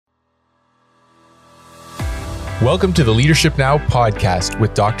Welcome to the Leadership Now podcast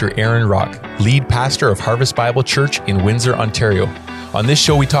with Dr. Aaron Rock, lead pastor of Harvest Bible Church in Windsor, Ontario. On this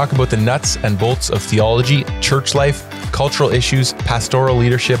show, we talk about the nuts and bolts of theology, church life, cultural issues, pastoral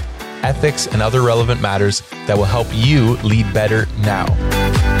leadership, ethics, and other relevant matters that will help you lead better now.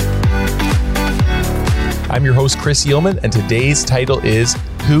 I'm your host, Chris Yeilman, and today's title is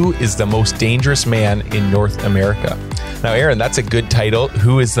Who is the Most Dangerous Man in North America? Now, Aaron, that's a good title.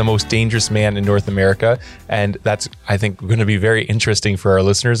 Who is the most dangerous man in North America? And that's, I think, going to be very interesting for our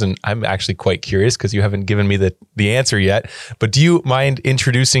listeners. And I'm actually quite curious because you haven't given me the answer yet. But do you mind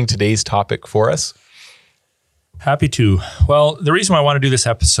introducing today's topic for us? Happy to. Well, the reason why I want to do this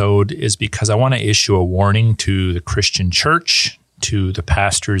episode is because I want to issue a warning to the Christian church, to the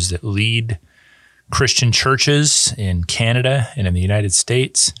pastors that lead Christian churches in Canada and in the United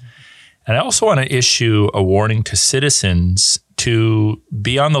States. And I also want to issue a warning to citizens to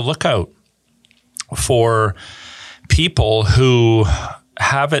be on the lookout for people who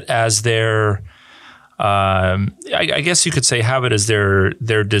have it as their, I guess you could say, have it as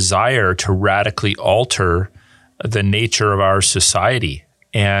their desire to radically alter the nature of our society.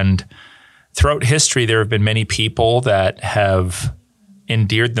 And throughout history, there have been many people that have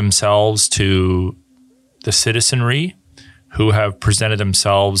endeared themselves to the citizenry, who have presented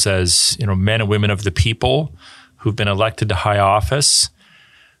themselves as, men and women of the people, who've been elected to high office,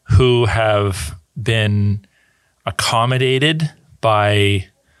 who have been accommodated by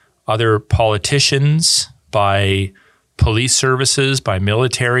other politicians, by police services, by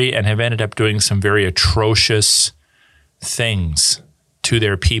military, and have ended up doing some very atrocious things to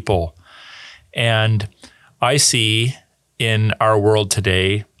their people. And I see in our world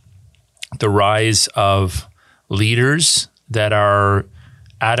today the rise of leaders that are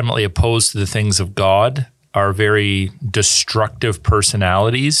adamantly opposed to the things of God, are very destructive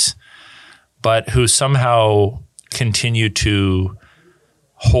personalities, but who somehow continue to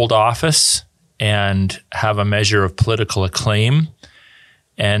hold office and have a measure of political acclaim.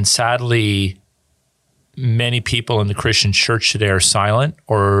 And sadly, many people in the Christian church today are silent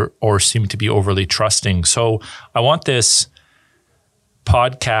or seem to be overly trusting. So I want this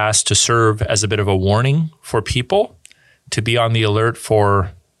podcast to serve as a bit of a warning for people, to be on the alert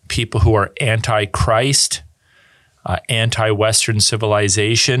for people who are anti-Christ, anti-Western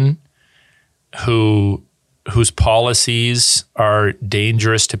civilization, whose policies are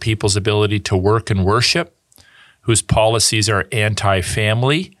dangerous to people's ability to work and worship, whose policies are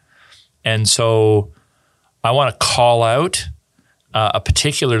anti-family. And so I want to call out a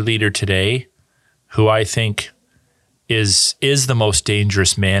particular leader today who I think is the most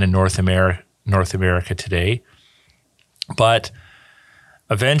dangerous man in North America today. But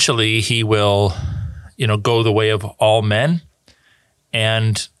eventually he will, go the way of all men,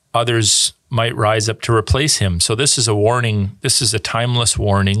 and others might rise up to replace him. So this is a warning. This is a timeless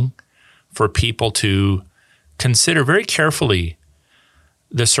warning for people to consider very carefully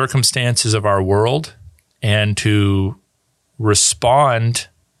the circumstances of our world and to respond,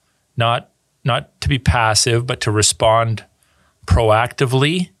 not to be passive, but to respond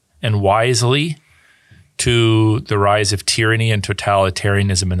proactively and wisely to the rise of tyranny and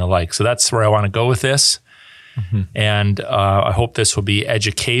totalitarianism and the like. So that's where I want to go with this. Mm-hmm. And I hope this will be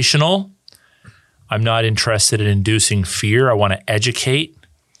educational. I'm not interested in inducing fear. I want to educate.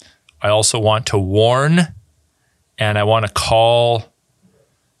 I also want to warn, and I want to call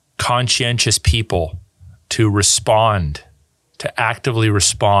conscientious people to respond, to actively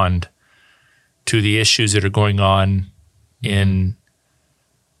respond to the issues that are going on in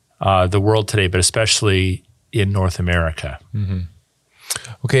the world today, but especially in North America. Mm-hmm.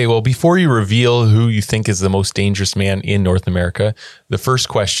 Okay, well, before you reveal who you think is the most dangerous man in North America, the first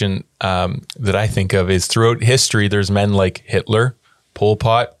question that I think of is, throughout history, there's men like Hitler, Pol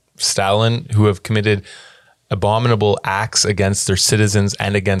Pot, Stalin, who have committed abominable acts against their citizens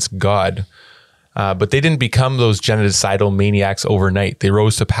and against God. But they didn't become those genocidal maniacs overnight. They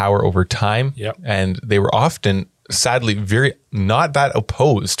rose to power over time, and they were often, sadly, very not that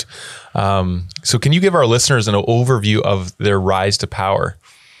opposed. So can you give our listeners an overview of their rise to power?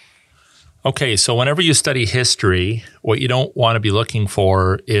 Okay, so whenever you study history, what you don't want to be looking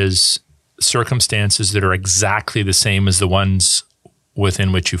for is circumstances that are exactly the same as the ones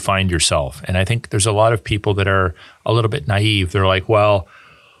within which you find yourself. And I think there's a lot of people that are a little bit naive. They're like, well,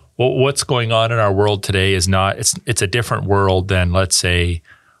 what's going on in our world today is not, it's a different world than, let's say,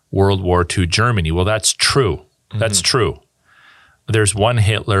 World War II Germany. Well, that's true. Mm-hmm. That's true. There's one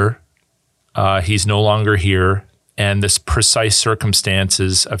Hitler. He's no longer here. And the precise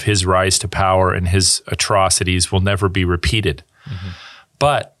circumstances of his rise to power and his atrocities will never be repeated. Mm-hmm.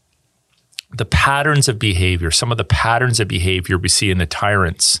 But the patterns of behavior, some of the patterns of behavior we see in the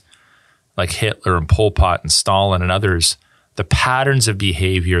tyrants like Hitler and Pol Pot and Stalin and others, the patterns of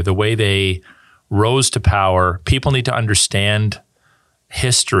behavior, the way they rose to power, people need to understand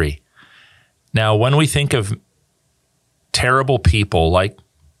history. Now, when we think of terrible people like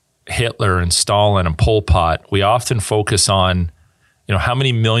Hitler and Stalin and Pol Pot, we often focus on, how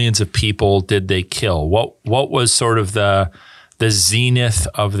many millions of people did they kill? What was sort of the zenith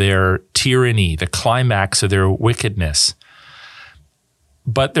of their tyranny, the climax of their wickedness?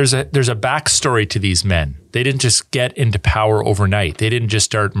 But there's a backstory to these men. They didn't just get into power overnight. They didn't just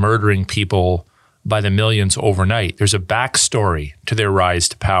start murdering people by the millions overnight. There's a backstory to their rise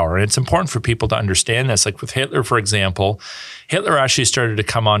to power. And it's important for people to understand this. Like with Hitler, for example, Hitler actually started to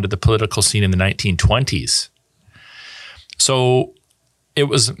come onto the political scene in the 1920s. So it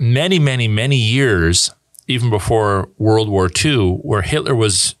was many, many, many years, even before World War II, where Hitler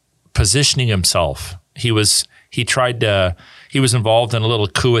was positioning himself. He was involved in a little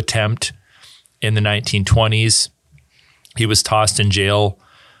coup attempt in the 1920s. He was tossed in jail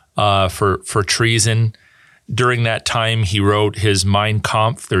for treason. During that time, he wrote his Mein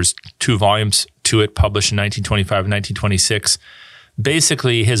Kampf. There's 2 volumes to it, published in 1925 and 1926.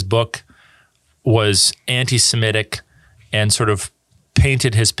 Basically, his book was anti-Semitic and sort of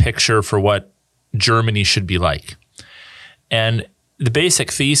painted his picture for what Germany should be like. And the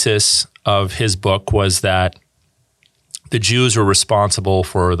basic thesis of his book was that the Jews were responsible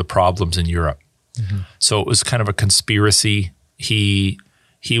for the problems in Europe. Mm-hmm. So it was kind of a conspiracy. He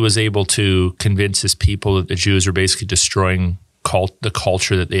was able to convince his people that the Jews were basically destroying the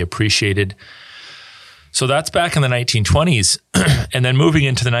culture that they appreciated. So that's back in the 1920s. And then moving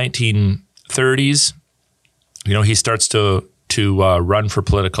into the 1930s, he starts to run for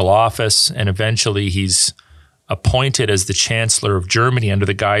political office, and eventually he's appointed as the Chancellor of Germany under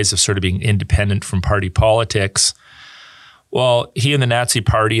the guise of sort of being independent from party politics. Well, he and the Nazi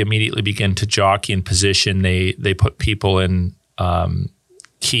Party immediately begin to jockey in position. They put people in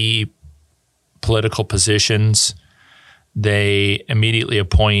key political positions. They immediately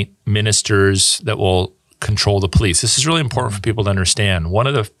appoint ministers that will control the police. This is really important for people to understand. One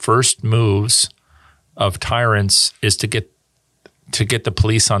of the first moves of tyrants is to get the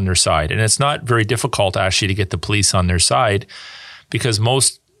police on their side. And it's not very difficult actually to get the police on their side, because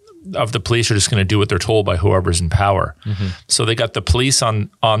most of the police are just going to do what they're told by whoever's in power. Mm-hmm. So they got the police on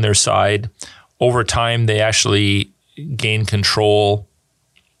their side. Over time, they actually gain control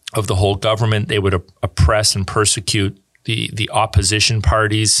of the whole government. They would oppress and persecute the opposition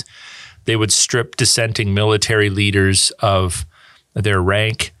parties. They would strip dissenting military leaders of their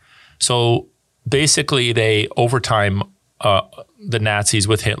rank. So basically, over time, the Nazis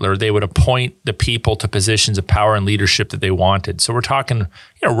with Hitler, they would appoint the people to positions of power and leadership that they wanted. So we're talking,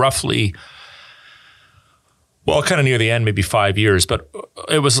 roughly, well, kind of near the end, maybe 5 years, but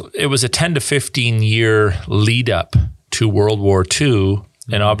it was a 10 to 15 year lead up to World War II,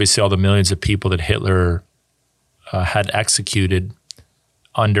 and obviously all the millions of people that Hitler had executed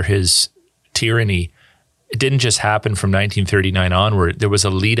under his tyranny. It didn't just happen from 1939 onward. There was a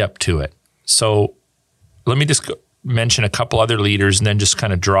lead up to it. So let me just mention a couple other leaders and then just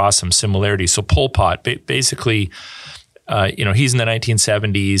kind of draw some similarities. So Pol Pot, basically, he's in the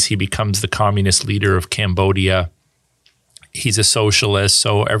 1970s. He becomes the communist leader of Cambodia. He's a socialist,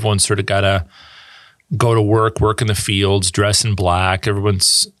 so everyone's sort of got to go to work in the fields, dress in black.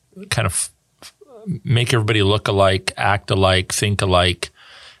 Everyone's kind of make everybody look alike, act alike, think alike.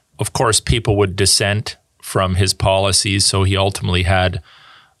 Of course, people would dissent from his policies, so he ultimately had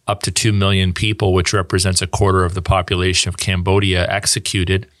up to 2 million people, which represents a quarter of the population of Cambodia,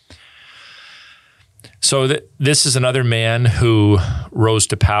 executed. So this is another man who rose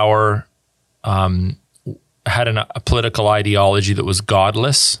to power, had a political ideology that was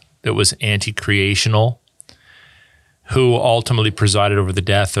godless, that was anti-creational, who ultimately presided over the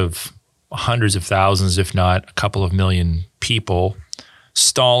death of hundreds of thousands, if not a couple of million people.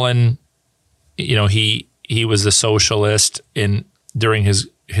 Stalin, he was a socialist. During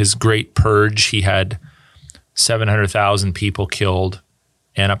his great purge, he had 700,000 people killed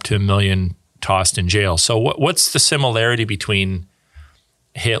and up to 1 million tossed in jail. So what's the similarity between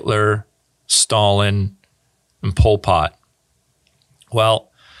Hitler, Stalin, and Pol Pot?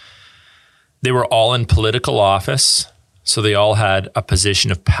 Well, they were all in political office, so they all had a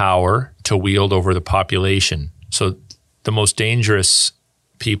position of power to wield over the population. So the most dangerous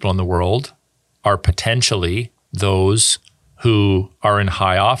people in the world are potentially those who are in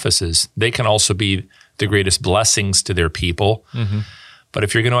high offices. They can also be the greatest blessings to their people. Mm-hmm. But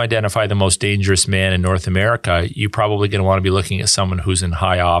if you're going to identify the most dangerous man in North America, you're probably going to want to be looking at someone who's in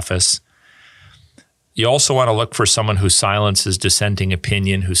high office. You also want to look for someone who silences dissenting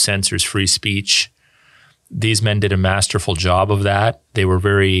opinion, who censors free speech. These men did a masterful job of that. They were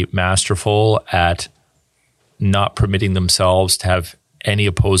very masterful at not permitting themselves to have any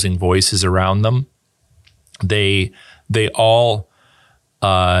opposing voices around them. They all,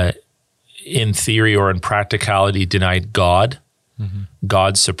 in theory or in practicality, denied God,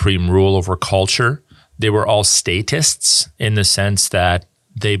 God's supreme rule over culture. They were all statists in the sense that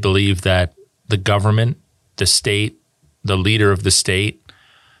they believed that the government, the state, the leader of the state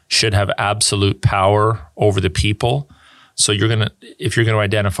should have absolute power over the people. So if you're going to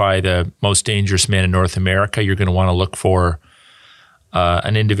identify the most dangerous man in North America, you're going to want to look for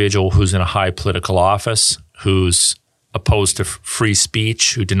an individual who's in a high political office, who's opposed to free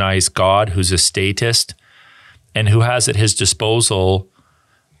speech, who denies God, who's a statist, and who has at his disposal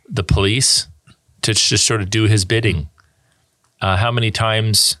the police to just sort of do his bidding. How many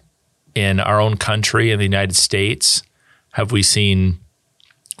times in our own country, in the United States, have we seen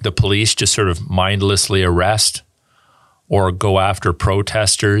the police just sort of mindlessly arrest or go after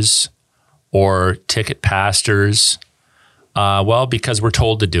protesters or ticket pastors? Well, because we're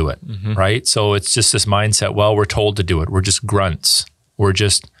told to do it, right? So it's just this mindset, well, we're told to do it. We're just grunts. We're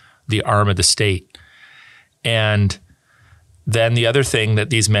just the arm of the state. And then the other thing that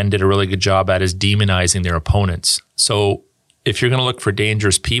these men did a really good job at is demonizing their opponents. So if you're going to look for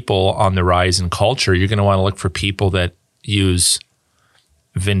dangerous people on the rise in culture, you're going to want to look for people that use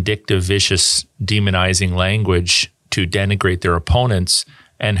vindictive, vicious, demonizing language to denigrate their opponents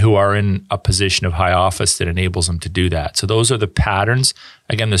and who are in a position of high office that enables them to do that. So those are the patterns.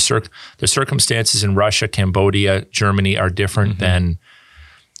 Again, the circumstances in Russia, Cambodia, Germany are different than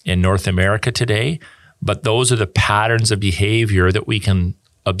in North America today, but those are the patterns of behavior that we can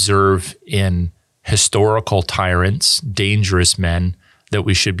observe in historical tyrants, dangerous men that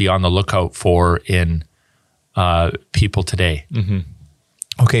we should be on the lookout for in people today.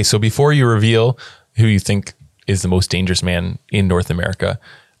 Okay, so before you reveal who you think is the most dangerous man in North America,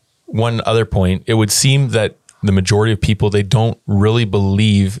 one other point, it would seem that the majority of people, they don't really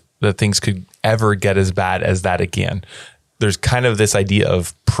believe that things could ever get as bad as that again. There's kind of this idea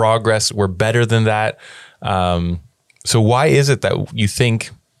of progress. We're better than that. So why is it that you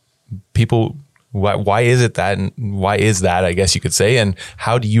think people, why is it that, and why is that, I guess you could say, and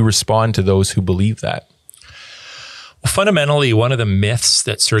how do you respond to those who believe that? Well, fundamentally, one of the myths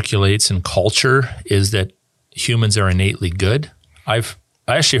that circulates in culture is that humans are innately good. I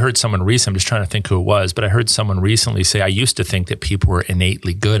actually heard someone recently, I'm just trying to think who it was, but I heard someone recently say, I used to think that people were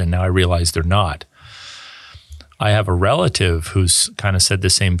innately good, and now I realize they're not. I have a relative who's kind of said the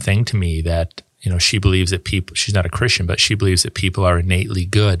same thing to me, that, you know, she believes that people, she's not a Christian, but she believes that people are innately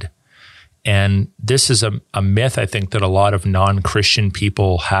good. And this is a myth, I think, that a lot of non-Christian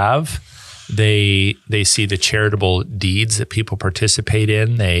people have. They see the charitable deeds that people participate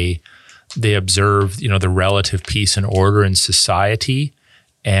in. They observe, you know, the relative peace and order in society,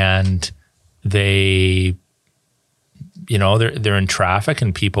 and they, you know, they're in traffic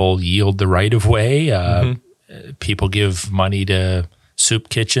and people yield the right of way. People give money to soup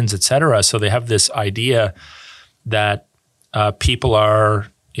kitchens, etc. So they have this idea that people are,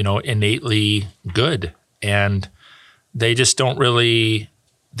 you know, innately good, and they just don't really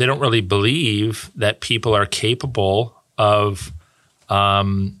believe that people are capable of,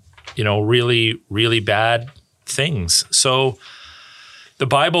 you know, really, really bad things. So the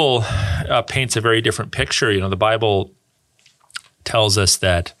Bible paints a very different picture. You know, the Bible tells us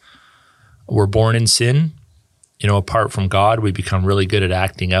that we're born in sin. You know, apart from God, we become really good at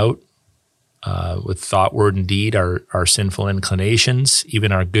acting out with thought, word, and deed, our sinful inclinations.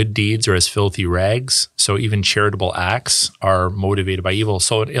 Even our good deeds are as filthy rags. So even charitable acts are motivated by evil.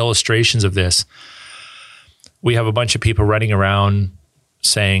 So in illustrations of this, we have a bunch of people running around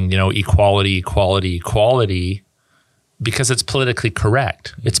saying, you know, equality, equality, equality, because it's politically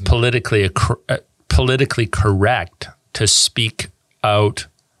correct. It's politically correct to speak out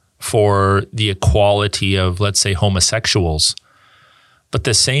for the equality of, let's say, homosexuals. But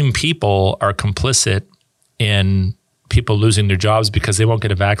the same people are complicit in people losing their jobs because they won't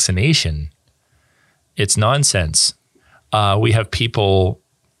get a vaccination. It's nonsense. We have people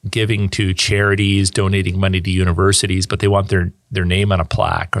giving to charities, donating money to universities, but they want their name on a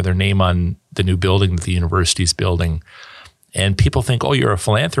plaque or their name on the new building that the university is building. And people think, oh, you're a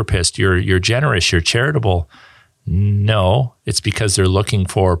philanthropist, you're generous, you're charitable. No, it's because they're looking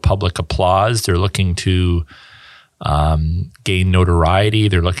for public applause. They're looking to gain notoriety.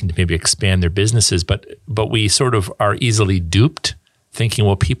 They're looking to maybe expand their businesses. But we sort of are easily duped, thinking,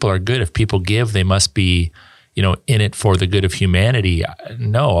 well, people are good. If people give, they must be, you know, in it for the good of humanity.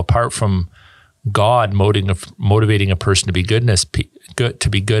 No, apart from God motivating a person to be good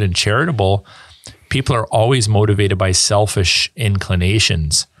and charitable, people are always motivated by selfish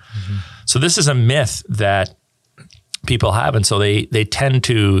inclinations. Mm-hmm. So this is a myth that people have, and so they tend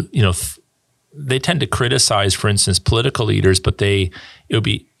to criticize, for instance, political leaders, but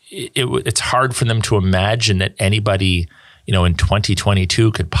it's hard for them to imagine that anybody, in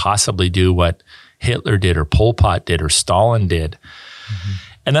 2022 could possibly do what Hitler did or Pol Pot did or Stalin did. Mm-hmm.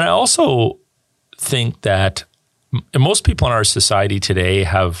 And then I also think that most people in our society today we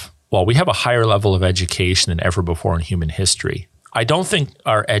have a higher level of education than ever before in human history. I don't think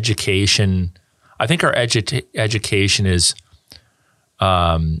our education is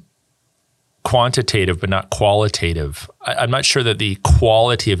quantitative, but not qualitative. I'm not sure that the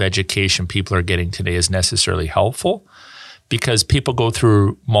quality of education people are getting today is necessarily helpful, because people go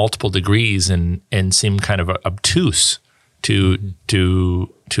through multiple degrees and seem kind of obtuse to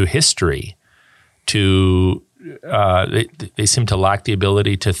history. They seem to lack the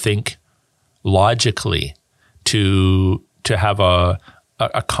ability to think logically, to have a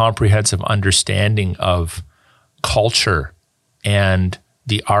comprehensive understanding of culture and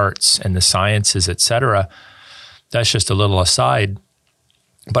the arts and the sciences, etc. That's just a little aside.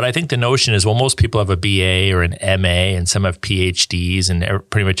 But I think the notion is, most people have a BA or an MA, and some have PhDs, and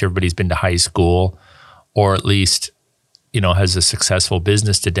pretty much everybody's been to high school, or at least, has a successful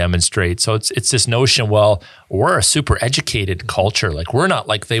business to demonstrate. So it's this notion, we're a super educated culture. Like, we're not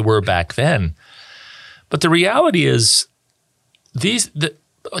like they were back then. But the reality is,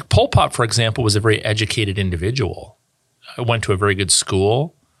 like Pol Pot, for example, was a very educated individual. I went to a very good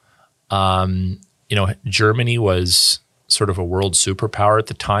school. Germany was sort of a world superpower at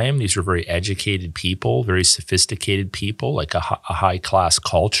the time. These were very educated people, very sophisticated people, like a high-class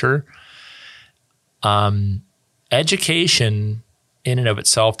culture. Education in and of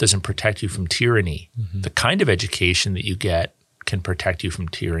itself doesn't protect you from tyranny. Mm-hmm. The kind of education that you get can protect you from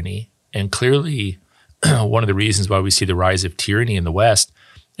tyranny. And clearly, one of the reasons why we see the rise of tyranny in the West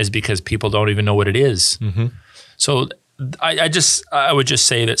is because people don't even know what it is. Mm-hmm. So I would just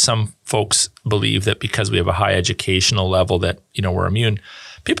say that some folks believe that because we have a high educational level that, we're immune.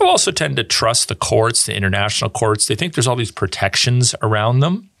 People also tend to trust the courts, the international courts. They think there's all these protections around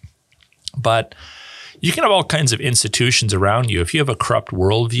them. But you can have all kinds of institutions around you. If you have a corrupt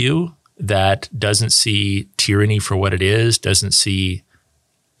worldview that doesn't see tyranny for what it is, doesn't see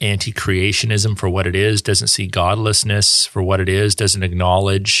anti-creationism for what it is, doesn't see godlessness for what it is, doesn't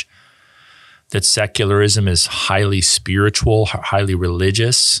acknowledge that secularism is highly spiritual, highly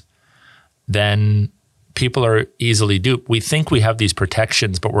religious, then people are easily duped. We think we have these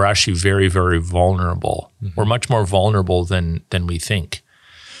protections, but we're actually very, very vulnerable. Mm-hmm. We're much more vulnerable than we think.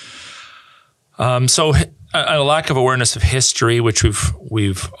 So a lack of awareness of history, which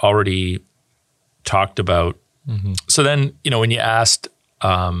we've already talked about. Mm-hmm. So then, when you asked,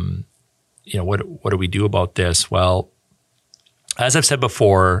 what do we do about this? Well, as I've said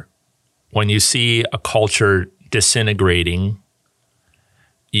before, when you see a culture disintegrating,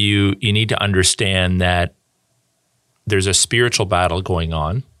 you need to understand that there's a spiritual battle going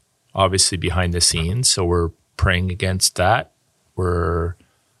on, obviously behind the scenes. So we're praying against that. We're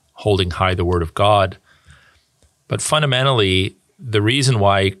holding high the word of God. But fundamentally, the reason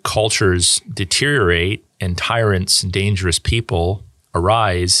why cultures deteriorate and tyrants and dangerous people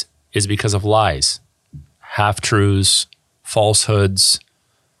arise is because of lies, half-truths, falsehoods,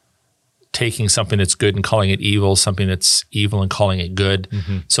 taking something that's good and calling it evil, something that's evil and calling it good.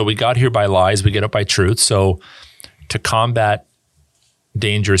 Mm-hmm. So we got here by lies, we get up by truth. So to combat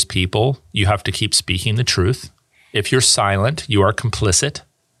dangerous people, you have to keep speaking the truth. If you're silent, you are complicit.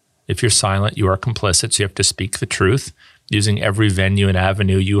 If you're silent, you are complicit. So you have to speak the truth using every venue and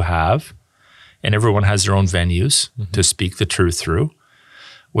avenue you have. And everyone has their own venues to speak the truth through,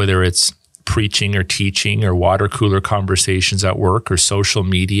 whether it's preaching or teaching or water cooler conversations at work or social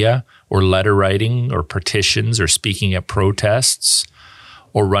media or letter writing or petitions or speaking at protests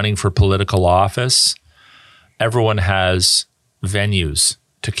or running for political office. Everyone has venues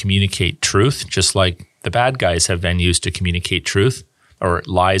to communicate truth, just like the bad guys have venues to communicate truth, or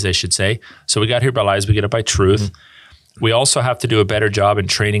lies, I should say. So we got here by lies, we get up by truth. Mm-hmm. We also have to do a better job in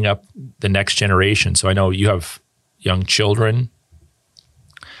training up the next generation. So I know you have young children.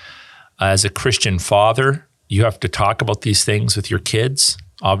 As a Christian father, you have to talk about these things with your kids,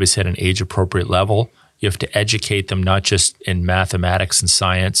 obviously at an age-appropriate level. You have to educate them not just in mathematics and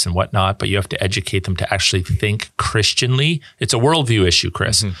science and whatnot, but you have to educate them to actually think Christianly. It's a worldview issue,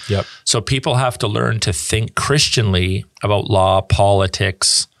 Chris. Mm-hmm. Yep. So people have to learn to think Christianly about law,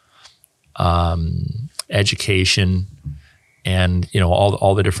 politics, education, and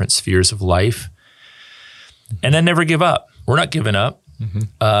all the different spheres of life, and then never give up. We're not giving up.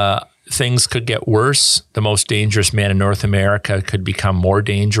 Things could get worse. The most dangerous man in North America could become more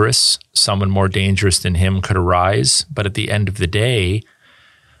dangerous. Someone more dangerous than him could arise. But at the end of the day,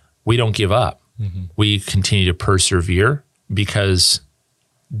 we don't give up. We continue to persevere, because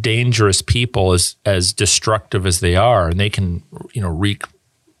dangerous people, as destructive as they are, and they can wreak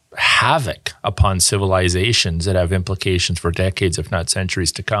havoc upon civilizations that have implications for decades, if not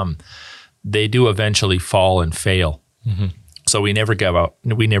centuries to come, they do eventually fall and fail. So we never give up.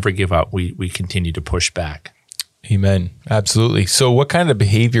 We continue to push back. Amen. Absolutely. So what kind of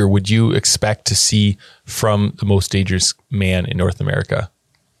behavior would you expect to see from the most dangerous man in North America?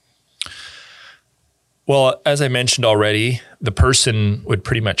 Well, as I mentioned already, the person would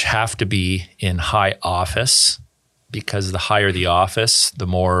pretty much have to be in high office, because the higher the office, the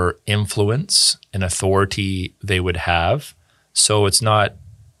more influence and authority they would have. So it's not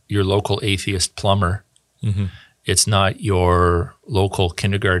your local atheist plumber. It's not your local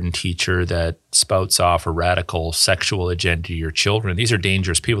kindergarten teacher that spouts off a radical sexual agenda to your children. These are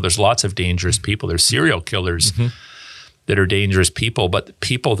dangerous people. There's lots of dangerous people. There's serial killers that are dangerous people, but the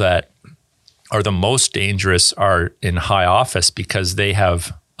people that are the most dangerous are in high office, because they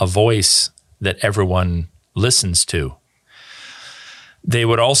have a voice that everyone listens to. They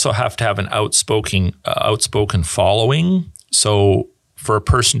would also have to have an outspoken following. So for a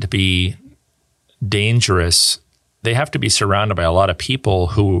person to be dangerous, they have to be surrounded by a lot of people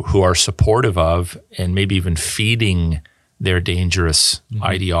who are supportive of, and maybe even feeding their dangerous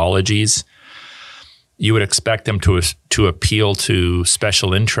ideologies. You would expect them to appeal to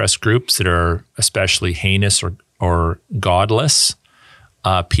special interest groups that are especially heinous or godless,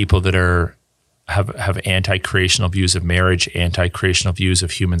 people that have anti-creational views of marriage, anti-creational views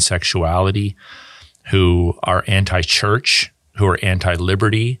of human sexuality, who are anti-church, who are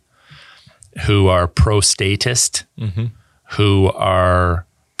anti-liberty, who are pro-statist, who are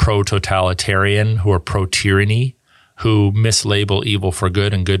pro-totalitarian, who are pro-tyranny, who mislabel evil for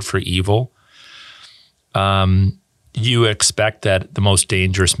good and good for evil. You expect that the most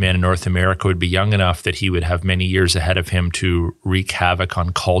dangerous man in North America would be young enough that he would have many years ahead of him to wreak havoc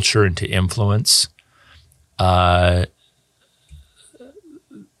on culture and to influence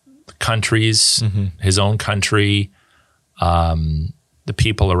countries, his own country, the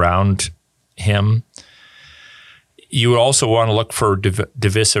people around him. You would also want to look for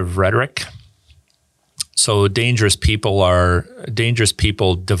divisive rhetoric. So dangerous people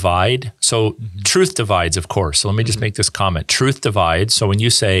divide. So truth divides, of course. So let me just make this comment. Truth divides. So when you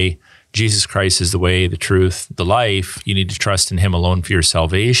say Jesus Christ is the way, the truth, the life, you need to trust in him alone for your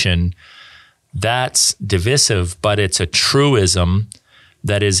salvation, that's divisive, but it's a truism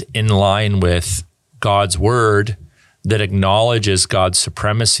that is in line with God's word, that acknowledges God's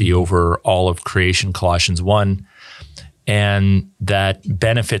supremacy over all of creation, Colossians 1, and that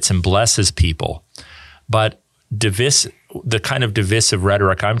benefits and blesses people. But the kind of divisive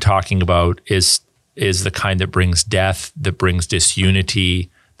rhetoric I'm talking about is the kind that brings death, that brings disunity,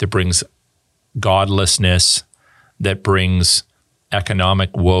 that brings godlessness, that brings economic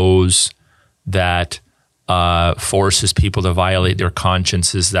woes, that forces people to violate their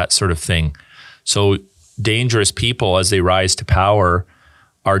consciences, that sort of thing. So dangerous people, as they rise to power,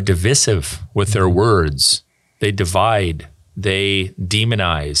 are divisive with their words. They divide, they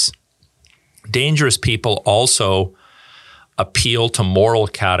demonize. Dangerous people also appeal to moral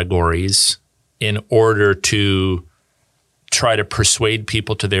categories in order to try to persuade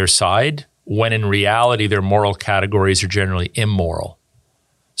people to their side, when in reality their moral categories are generally immoral.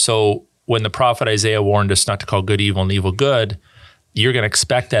 So when the prophet Isaiah warned us not to call good evil and evil good, you're going to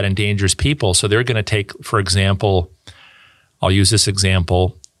expect that in dangerous people. So they're going to take, for example, I'll use this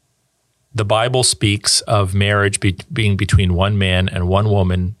example. The Bible speaks of marriage being between one man and one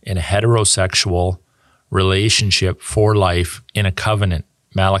woman in a heterosexual relationship for life in a covenant.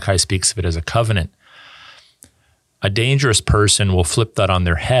 Malachi speaks of it as a covenant. A dangerous person will flip that on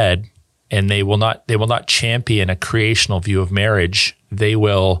their head, and they will not champion a creational view of marriage. They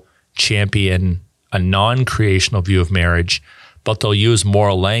will champion a non-creational view of marriage, but they'll use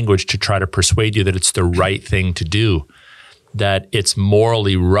moral language to try to persuade you that it's the right thing to do, that it's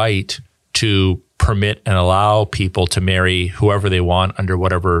morally right to permit and allow people to marry whoever they want under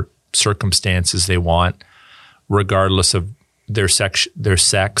whatever circumstances they want, regardless of their sex,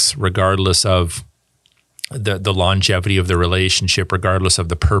 regardless of the longevity of the relationship, regardless of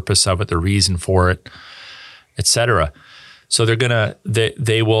the purpose of it, the reason for it, etc. So they'll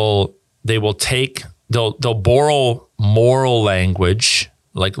borrow moral language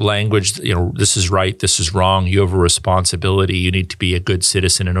like language, this is right, this is wrong, you have a responsibility, you need to be a good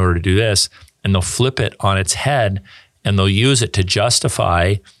citizen in order to do this. And they'll flip it on its head and they'll use it to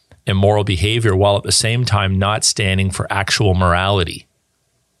justify immoral behavior while at the same time not standing for actual morality.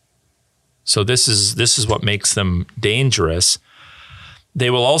 So this is what makes them dangerous. They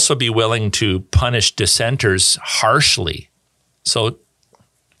will also be willing to punish dissenters harshly. So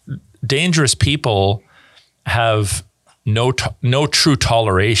dangerous people have no true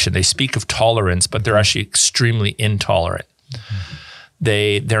toleration. They speak of tolerance, but they're actually extremely intolerant.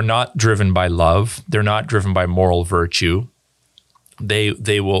 Mm-hmm. They're not driven by love. They're not driven by moral virtue.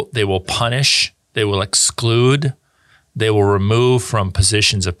 They will punish. They will exclude. They will remove from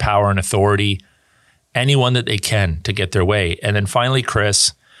positions of power and authority anyone that they can to get their way. And then finally,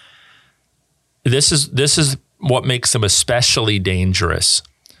 Chris, this is what makes them especially dangerous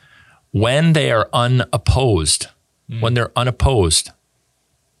when they are unopposed. When they're unopposed.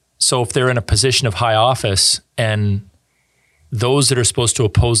 So if they're in a position of high office and those that are supposed to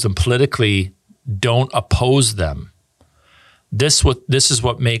oppose them politically don't oppose them, this is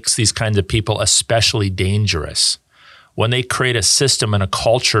what makes these kinds of people especially dangerous. When they create a system and a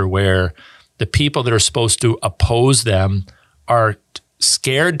culture where the people that are supposed to oppose them are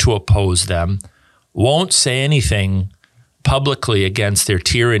scared to oppose them, won't say anything publicly against their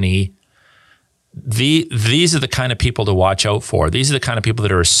tyranny, these are the kind of people to watch out for. These are the kind of people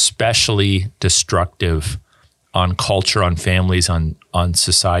that are especially destructive on culture, on families, on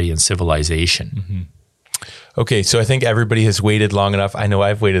society and civilization. Mm-hmm. Okay, so I think everybody has waited long enough. I know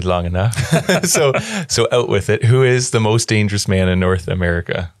I've waited long enough. So out with it. Who is the most dangerous man in North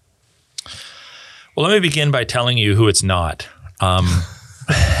America? Well, let me begin by telling you who it's not.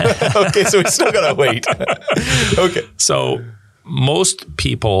 Okay, so we still got to wait. Okay. So most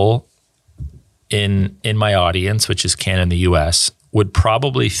people in my audience, which is Canada and the US, would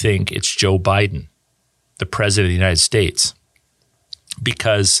probably think it's Joe Biden, the president of the United States,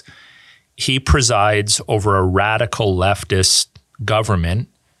 because he presides over a radical leftist government,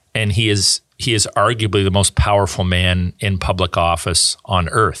 and he is arguably the most powerful man in public office on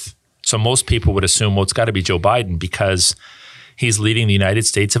earth. So most people would assume, well, it's got to be Joe Biden because he's leading the United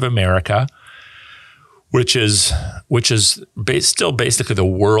States of America, which is still basically the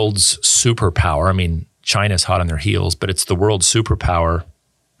world's superpower. I mean, China's hot on their heels, but it's the world's superpower.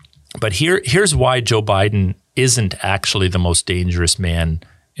 But here's why Joe Biden isn't actually the most dangerous man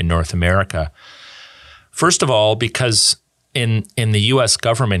in North America. First of all, because in the U.S.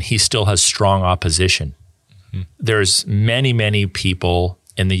 government, he still has strong opposition. Mm-hmm. There's many people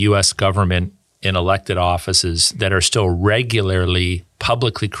in the U.S. government in elected offices that are still regularly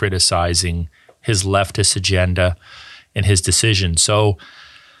publicly criticizing his leftist agenda and his decisions. So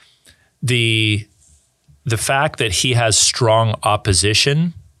the fact that he has strong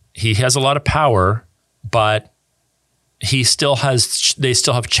opposition, he has a lot of power, but they still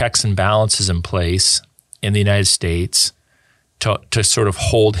have checks and balances in place in the United States to sort of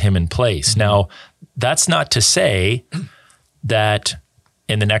hold him in place. Mm-hmm. Now, that's not to say that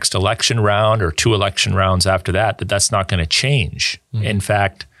in the next election round or 2 election rounds after that's not going to change. Mm-hmm. In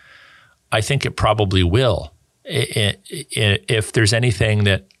fact, I think it probably will. If there's anything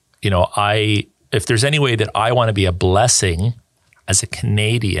that, if there's any way that I want to be a blessing as a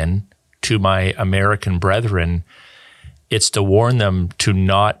Canadian to my American brethren, it's to warn them to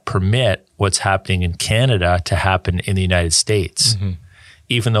not permit what's happening in Canada to happen in the United States. Mm-hmm.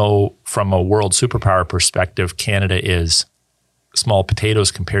 Even though from a world superpower perspective, Canada is small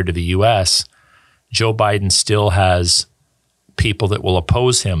potatoes compared to the US, Joe Biden still has people that will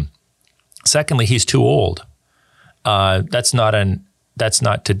oppose him. Secondly, he's too old. That's not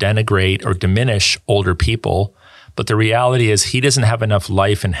to denigrate or diminish older people, but the reality is he doesn't have enough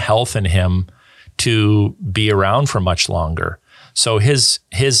life and health in him to be around for much longer. So his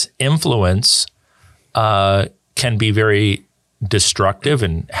influence can be very destructive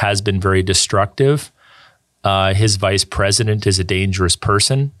and has been very destructive. His vice president is a dangerous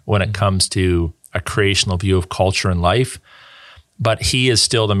person when it comes to a creational view of culture and life. But he is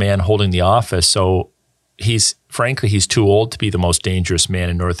still the man holding the office. So he's too old to be the most dangerous man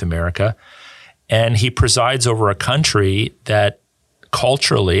in North America. And he presides over a country that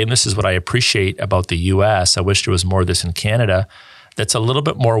culturally, and this is what I appreciate about the US, I wish there was more of this in Canada, that's a little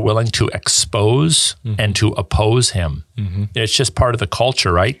bit more willing to expose and to oppose him. Mm-hmm. It's just part of the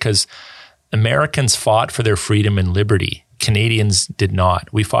culture, right? Because Americans fought for their freedom and liberty. Canadians did not.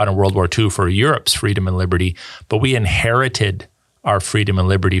 We fought in World War II for Europe's freedom and liberty, but we inherited our freedom and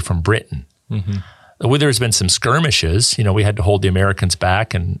liberty from Britain. Mm-hmm. Well, there's been some skirmishes. We had to hold the Americans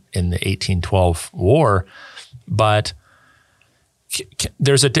back in the 1812 war, but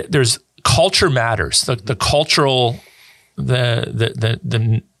there's culture matters. The cultural,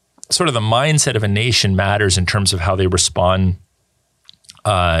 the sort of the mindset of a nation matters in terms of how they respond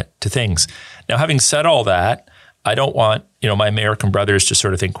to things. Now, having said all that, I don't want, my American brothers to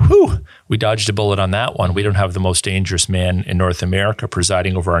sort of think, whew, we dodged a bullet on that one. We don't have the most dangerous man in North America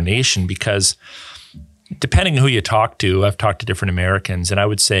presiding over our nation, because depending on who you talk to, I've talked to different Americans, and I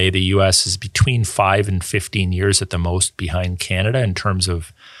would say the U.S. is between 5 and 15 years at the most behind Canada in terms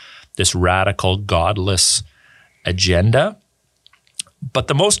of this radical, godless agenda. But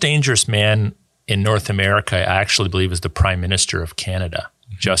the most dangerous man in North America, I actually believe, is the Prime Minister of Canada,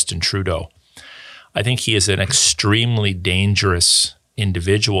 Justin Trudeau. I think he is an extremely dangerous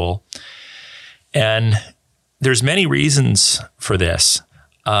individual. And there's many reasons for this.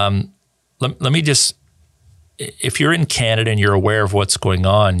 Let me just, if you're in Canada and you're aware of what's going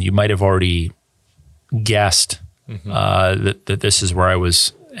on, you might have already guessed that this is where I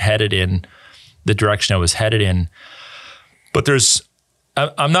was headed in, the direction I was headed in. But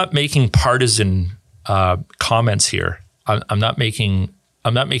I'm not making partisan comments here. I'm not making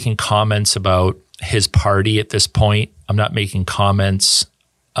comments about his party at this point. I'm not making comments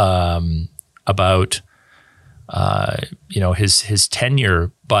about his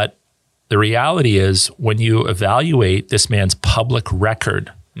tenure. But the reality is, when you evaluate this man's public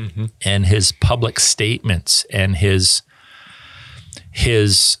record and his public statements and the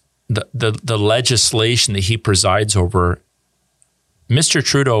legislation that he presides over, Mr.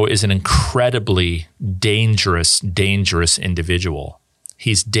 Trudeau is an incredibly dangerous individual.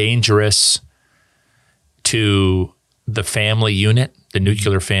 He's dangerous to the family unit, the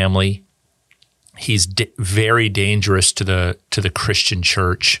nuclear family. He's very dangerous to the Christian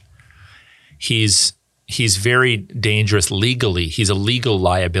church. He's very dangerous legally. He's a legal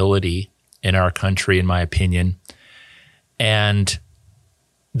liability in our country, in my opinion. And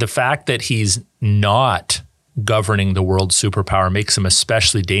the fact that he's not governing the world superpower makes him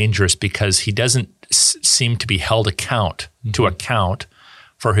especially dangerous, because he doesn't seem to be held to account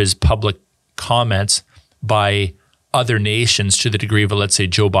for his public comments by other nations to the degree of, let's say,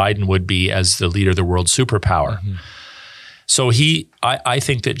 Joe Biden would be as the leader of the world superpower. So I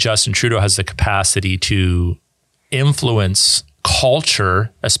think that Justin Trudeau has the capacity to influence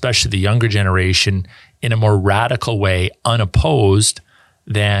culture, especially the younger generation, in a more radical way, unopposed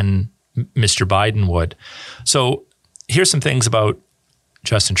than Mr. Biden would. So here's some things about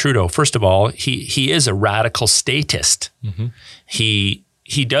Justin Trudeau. First of all, he is a radical statist. He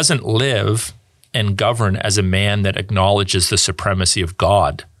doesn't live and govern as a man that acknowledges the supremacy of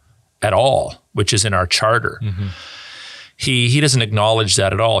God at all, which is in our charter. He doesn't acknowledge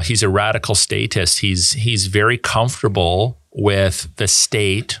that at all. He's a radical statist. He's very comfortable with the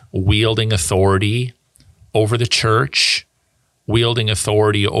state wielding authority over the church, wielding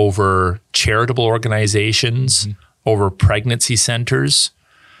authority over charitable organizations, over pregnancy centers,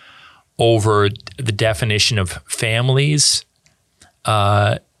 over the definition of families.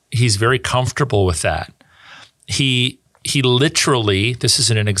 He's very comfortable with that. He literally, this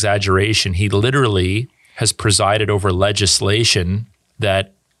isn't an exaggeration, he literally has presided over legislation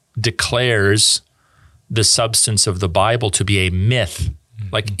that declares the substance of the Bible to be a myth.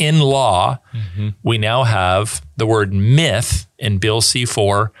 Like in law, we now have the word myth in Bill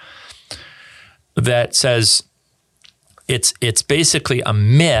C-4 that says it's basically a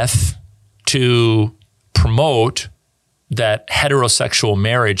myth to promote that heterosexual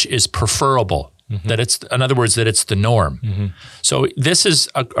marriage is preferable, that it's, in other words, that it's the norm. So this is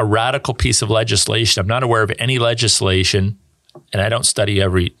a radical piece of legislation. I'm not aware of any legislation, and I don't study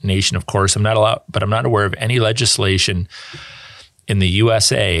every nation, of course. I'm not aware of any legislation in the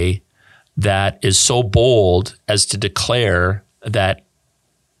USA that is so bold as to declare that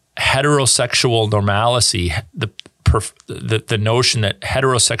heterosexual normalcy, the notion that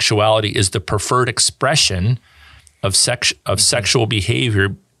heterosexuality is the preferred expression of sexual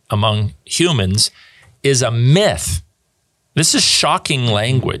behavior among humans, is a myth. This is shocking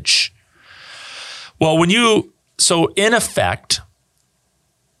language. Well, so in effect,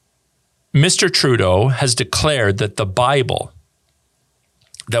 Mr. Trudeau has declared that the Bible,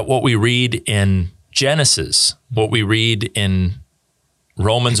 that what we read in Genesis, what we read in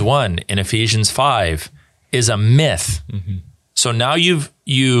Romans 1, in Ephesians 5, is a myth. So now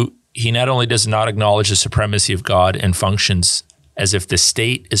he not only does not acknowledge the supremacy of God and functions as if the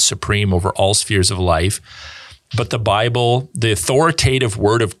state is supreme over all spheres of life, but the Bible, the authoritative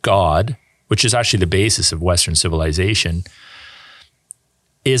word of God, which is actually the basis of Western civilization,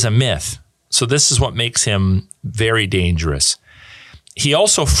 is a myth. So this is what makes him very dangerous. He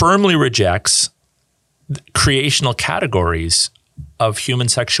also firmly rejects creational categories of human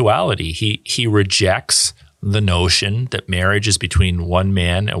sexuality. He rejects the notion that marriage is between one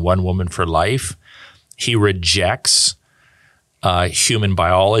man and one woman for life. He rejects human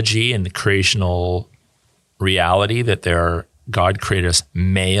biology and the creational reality that God created us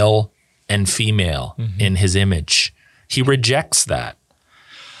male and female in his image. He rejects that.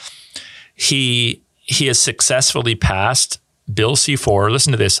 He has successfully passed Bill C-4,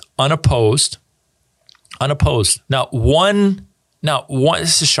 listen to this, unopposed. Now,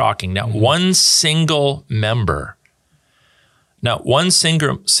 this is shocking. Now, one single member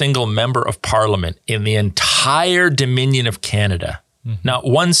of Parliament in the entire Dominion of Canada, not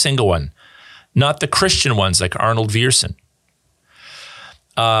one single one, not the Christian ones like Arnold Viersen,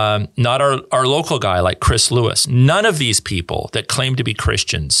 not our local guy like Chris Lewis. None of these people that claim to be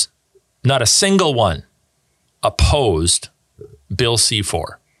Christians, not a single one, opposed Bill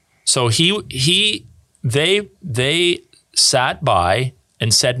C-4. So they sat by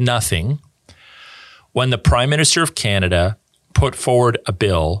and said nothing when the Prime Minister of Canada put forward a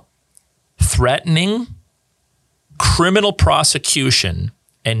bill threatening criminal prosecution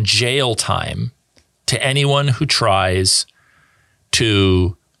and jail time to anyone who tries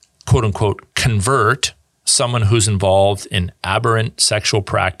to, quote unquote, convert someone who's involved in aberrant sexual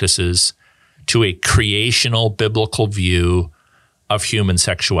practices to a creational biblical view of human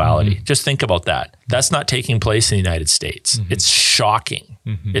sexuality. Just think about that. That's not taking place in the United States. It's shocking.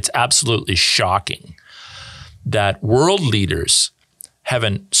 It's absolutely shocking that world leaders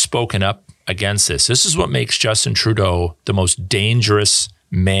haven't spoken up against this. This is what makes Justin Trudeau the most dangerous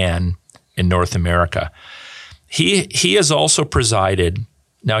man in North America. He has also presided,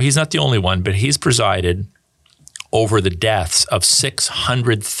 now he's not the only one, but he's presided over the deaths of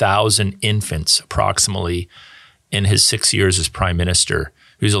 600,000 infants approximately in his 6 years as Prime Minister.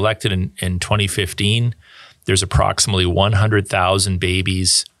 He was elected in 2015. There's approximately 100,000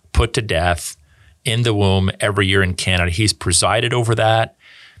 babies put to death in the womb every year in Canada. He's presided over that.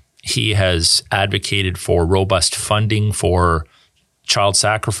 He has advocated for robust funding for child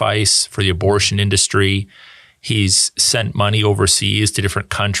sacrifice, for the abortion industry. He's sent money overseas to different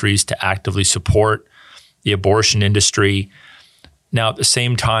countries to actively support the abortion industry. Now, at the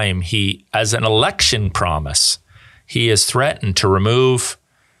same time, he, as an election promise, he has threatened to remove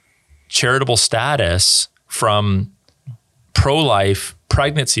charitable status from pro-life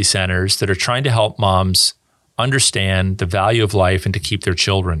pregnancy centers that are trying to help moms understand the value of life and to keep their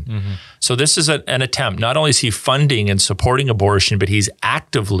children. So this is an attempt. Not only is he funding and supporting abortion, but he's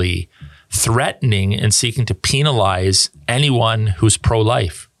actively threatening and seeking to penalize anyone who's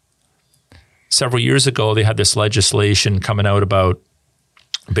pro-life. Several years ago, they had this legislation coming out about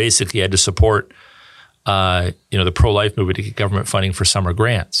basically had to support the pro-life movement to get government funding for summer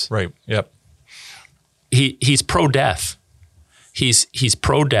grants. Right. Yep. He's pro-death. He's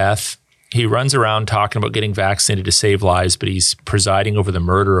pro-death. He runs around talking about getting vaccinated to save lives, but he's presiding over the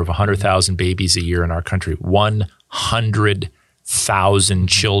murder of 100,000 babies a year in our country. 100,000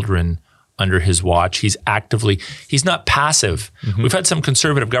 children under his watch. He's not passive. We've had some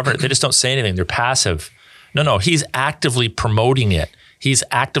conservative government, they just don't say anything. They're passive. No, he's actively promoting it. He's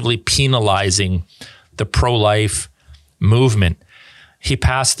actively penalizing the pro-life movement. He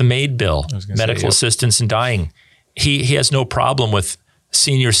passed the MAID bill, medical assistance in dying. He has no problem with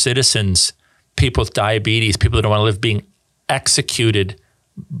senior citizens, people with diabetes, people that don't want to live, being executed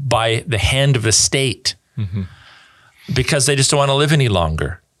by the hand of the state because they just don't want to live any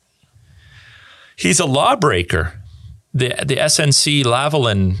longer. He's a lawbreaker. The SNC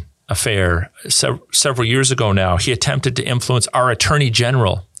Lavalin affair several years ago now, he attempted to influence our Attorney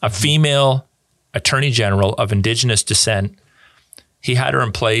General, a female Attorney General of Indigenous descent. He had her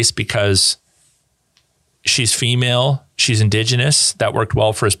in place because she's female, she's Indigenous. That worked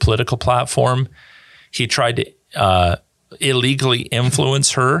well for his political platform. He tried to illegally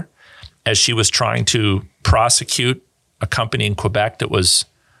influence her as she was trying to prosecute a company in Quebec that was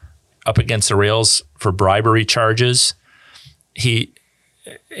up against the rails for bribery charges. He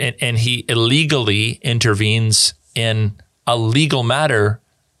illegally intervenes in a legal matter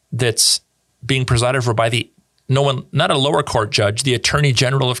that's being presided over by not a lower court judge, the Attorney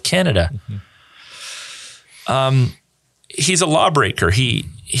General of Canada. He's a lawbreaker.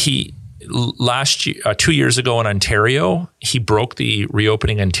 He last year, 2 years ago in Ontario, he broke the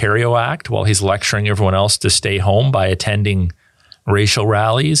Reopening Ontario Act while he's lecturing everyone else to stay home by attending racial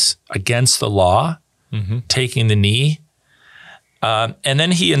rallies against the law, taking the knee. And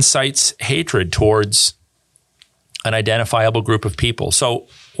then he incites hatred towards an identifiable group of people. So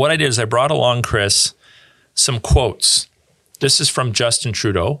what I did is I brought along, Chris, some quotes. This is from Justin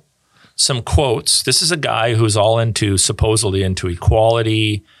Trudeau. some quotes. This is a guy who's supposedly into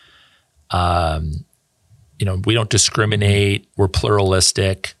equality. We don't discriminate. We're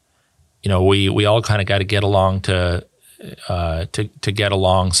pluralistic. We all kind of got to get along to get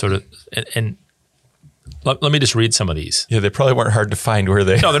along. Sort of, and let me just read some of these. Yeah, they probably weren't hard to find, were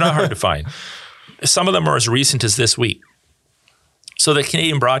they? No, they're not hard to find. Some of them are as recent as this week. So the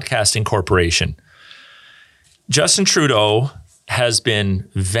Canadian Broadcasting Corporation. Justin Trudeau has been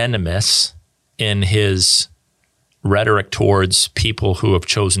venomous in his rhetoric towards people who have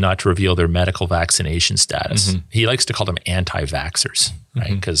chosen not to reveal their medical vaccination status. He likes to call them anti-vaxxers,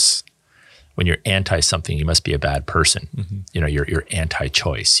 right? Because when you're anti-something, you must be a bad person. You're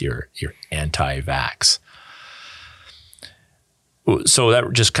anti-choice, you're anti-vax. So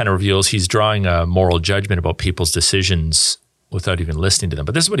that just kind of reveals he's drawing a moral judgment about people's decisions without even listening to them.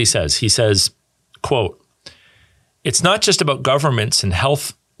 But this is what he says. He says, quote, "It's not just about governments and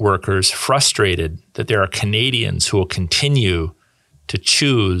health workers frustrated that there are Canadians who will continue to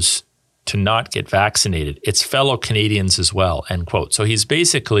choose to not get vaccinated. It's fellow Canadians as well," end quote. So he's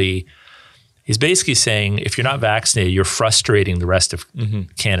basically saying, if you're not vaccinated, you're frustrating the rest of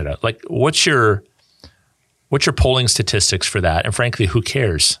Canada. Like, what's your polling statistics for that? And frankly, who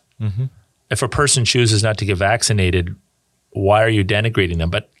cares? If a person chooses not to get vaccinated, why are you denigrating them?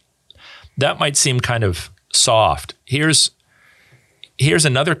 But that might seem kind of soft. Here's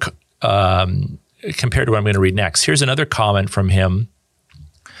another, compared to what I'm going to read next, here's another comment from him.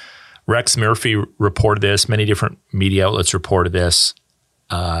 Rex Murphy reported this. Many different media outlets reported this,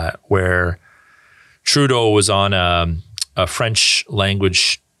 where Trudeau was on a French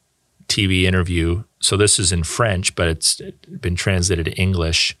language TV interview. So this is in French, but it's been translated to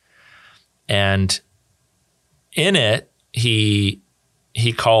English. And in it, he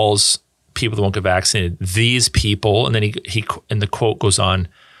calls people that won't get vaccinated these people, and then he and the quote goes on,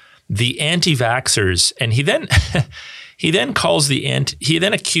 the anti-vaxxers, and he then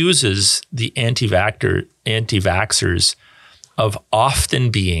accuses the anti-vaxxers of often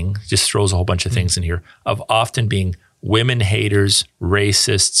being, just throws a whole bunch of things in here, of often being women haters,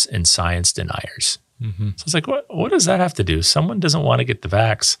 racists, and science deniers. So it's like, what does that have to do? Someone doesn't want to get the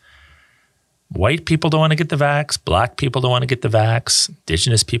vax. White people don't want to get the vax. Black people don't want to get the vax.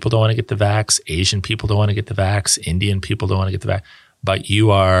 Indigenous people don't want to get the vax. Asian people don't want to get the vax. Indian people don't want to get the vax. But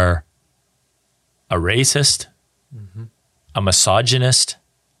you are a racist, a misogynist.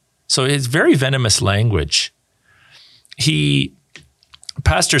 So it's very venomous language.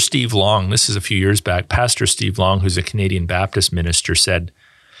 Pastor Steve Long, this is a few years back, Pastor Steve Long, who's a Canadian Baptist minister, said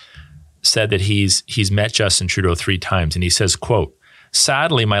that he's met Justin Trudeau 3 times, and he says, quote,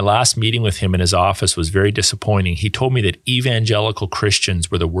 "Sadly, my last meeting with him in his office was very disappointing. He told me that evangelical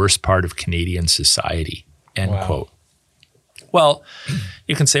Christians were the worst part of Canadian society," end quote. Well,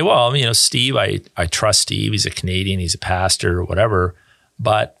 you can say, well, Steve, I trust Steve. He's a Canadian. He's a pastor or whatever.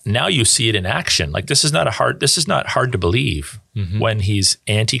 But now you see it in action. Like, this is not hard to believe when he's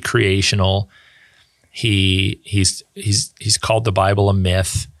anti-creational. He's called the Bible a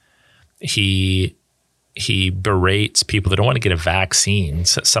myth. He berates people that don't want to get a vaccine.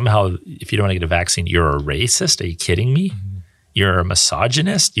 So somehow, if you don't want to get a vaccine, you're a racist. Are you kidding me? You're a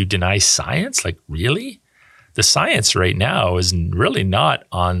misogynist. You deny science? Like, really? The science right now is really not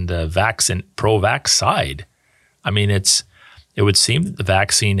on the pro-vax side. I mean, it would seem that the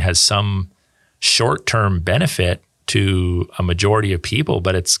vaccine has some short-term benefit to a majority of people,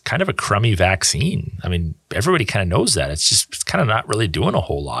 but it's kind of a crummy vaccine. I mean, everybody kind of knows that. It's kind of not really doing a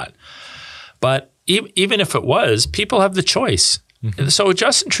whole lot. But even if it was, people have the choice. So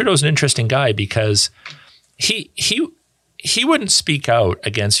Justin Trudeau's an interesting guy because he wouldn't speak out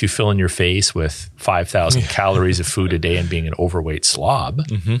against you filling your face with 5,000 calories of food a day and being an overweight slob.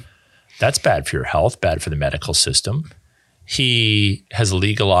 That's bad for your health, bad for the medical system. He has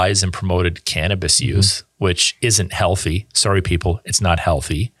legalized and promoted cannabis use, which isn't healthy. Sorry, people, it's not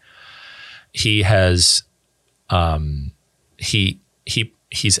healthy. He has,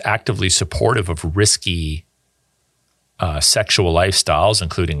 he's actively supportive of risky sexual lifestyles,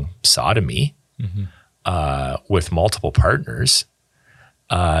 including sodomy, with multiple partners.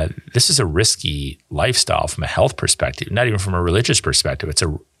 This is a risky lifestyle from a health perspective, not even from a religious perspective.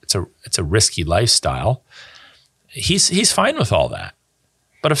 It's a risky lifestyle. He's fine with all that.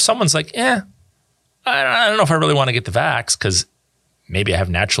 But if someone's like, I don't know if I really want to get the vax because maybe I have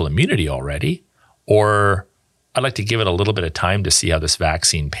natural immunity already, or I'd like to give it a little bit of time to see how this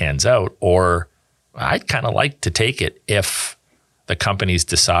vaccine pans out, or I'd kind of like to take it if the companies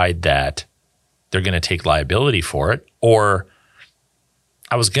decide that they're going to take liability for it, or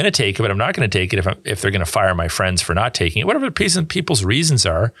I was going to take it, but I'm not going to take it if they're going to fire my friends for not taking it. Whatever people's reasons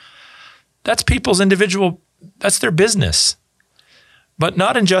are, That's people's individual, that's their business. But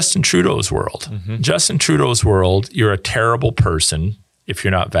not in Justin Trudeau's world. Mm-hmm. Justin Trudeau's world, you're a terrible person if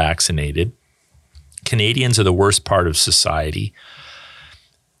you're not vaccinated. Canadians are the worst part of society.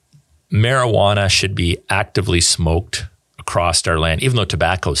 Marijuana should be actively smoked across our land, even though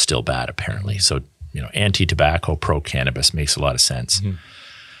tobacco is still bad, apparently. So, anti-tobacco, pro-cannabis makes a lot of sense. Mm-hmm.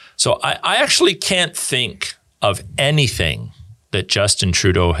 So I actually can't think of anything that Justin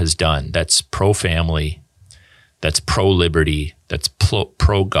Trudeau has done that's pro-family, that's pro-liberty, that's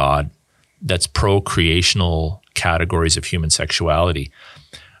pro-God, that's pro-creational categories of human sexuality.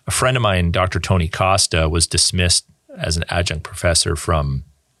 A friend of mine, Dr. Tony Costa, was dismissed as an adjunct professor from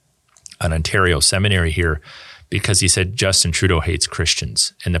an Ontario seminary here because he said Justin Trudeau hates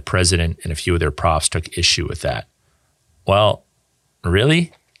Christians, and the president and a few of their profs took issue with that. Well,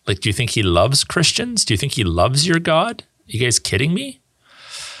 really? Do you think he loves Christians? Do you think he loves your God? Are you guys kidding me?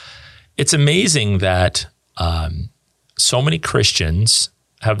 It's amazing that so many Christians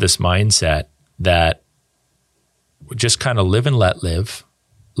have this mindset that just kind of live and let live.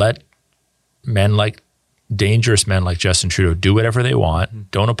 Let dangerous men like Justin Trudeau do whatever they want. Mm-hmm.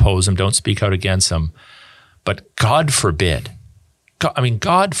 Don't oppose them. Don't speak out against them. But God forbid,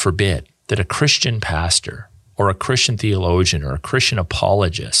 God forbid that a Christian pastor or a Christian theologian or a Christian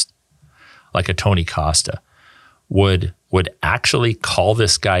apologist like a Tony Costa would actually call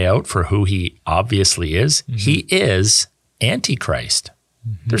this guy out for who he obviously is. Mm-hmm. He is Antichrist.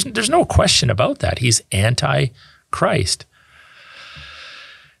 Mm-hmm. There's no question about that. He's anti-Christ.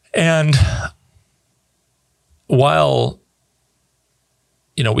 And while,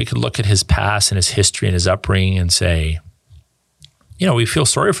 we could look at his past and his history and his upbringing and say, we feel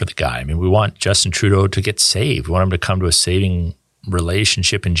sorry for the guy. We want Justin Trudeau to get saved. We want him to come to a saving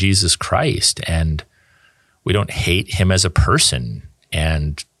relationship in Jesus Christ. And we don't hate him as a person.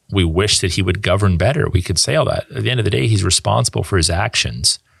 And we wish that he would govern better. We could say all that. At the end of the day, he's responsible for his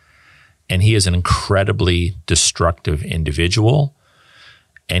actions. And he is an incredibly destructive individual.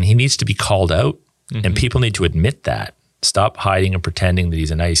 And he needs to be called out. Mm-hmm. And people need to admit that. Stop hiding and pretending that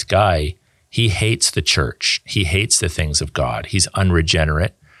he's a nice guy. He hates the church. He hates the things of God. He's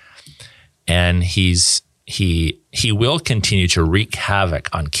unregenerate. And he will continue to wreak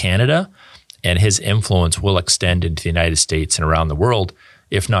havoc on Canada, and his influence will extend into the United States and around the world,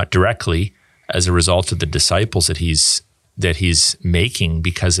 if not directly, as a result of the disciples that he's making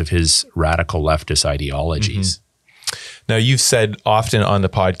because of his radical leftist ideologies. Mm-hmm. Now, you've said often on the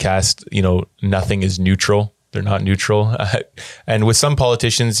podcast, nothing is neutral. They're not neutral. And with some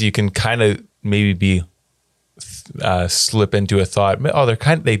politicians, you can kind of maybe slip into a thought,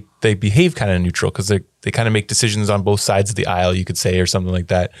 they behave kind of neutral because they kind of make decisions on both sides of the aisle, you could say, or something like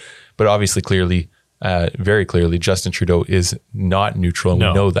that. But obviously, clearly, very clearly, Justin Trudeau is not neutral, and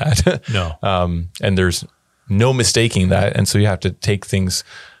we know that. No. And there's no mistaking that. And so you have to take things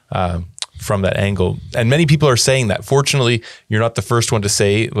from that angle. And many people are saying that. Fortunately, you're not the first one to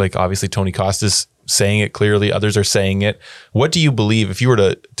say, obviously Tony Costa's saying it clearly. Others are saying it. What do you believe, if you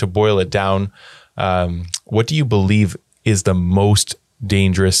were to boil it down, what do you believe is the most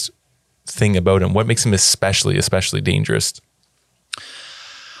dangerous thing about him? What makes him especially dangerous?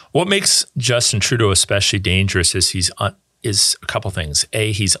 What makes Justin Trudeau especially dangerous is is a couple things.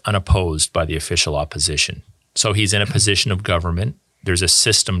 A, he's unopposed by the official opposition. So he's in a position of government. There's a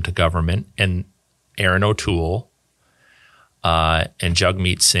system to government, and Aaron O'Toole and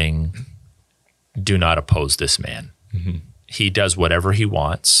Jagmeet Singh do not oppose this man. Mm-hmm. He does whatever he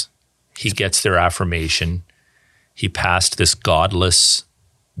wants. He gets their affirmation. He passed this godless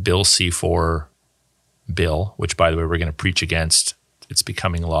Bill C-4 bill, which, by the way, we're going to preach against. It's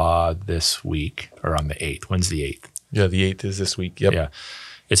becoming law this week, or on the 8th. When's the 8th? Yeah, the 8th is this week. Yep. Yeah.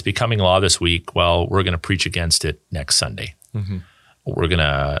 It's becoming law this week. Well, we're going to preach against it next Sunday. Mm-hmm. We're going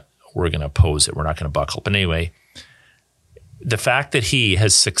to oppose it. We're not going to buckle. But anyway, the fact that he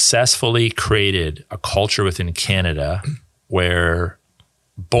has successfully created a culture within Canada where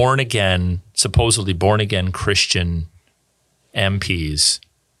supposedly born again Christian MPs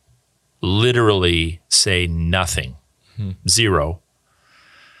literally say nothing, zero,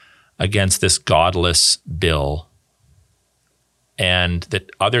 against this godless bill, and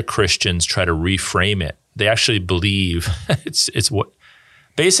that other Christians try to reframe it. They actually believe it's what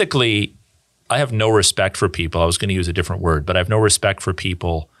basically. I have no respect for people. I was going to use a different word, but I have no respect for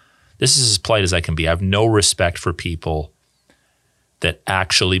people. This is as polite as I can be. I have no respect for people that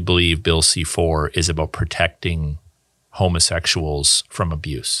actually believe Bill C-4 is about protecting homosexuals from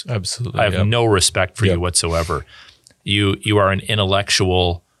abuse. Absolutely. I have no respect for you whatsoever. You are an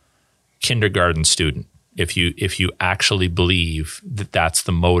intellectual kindergarten student if you actually believe that that's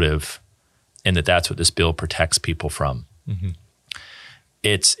the motive and that's what this bill protects people from.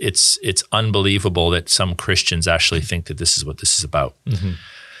 It's unbelievable that some Christians actually think that this is what this is about.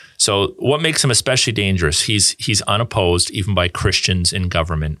 So what makes him especially dangerous? He's unopposed even by Christians in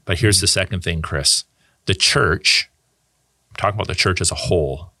government. But here's the second thing, Chris. The church, I'm talking about the church as a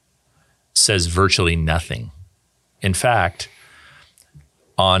whole, says virtually nothing. In fact,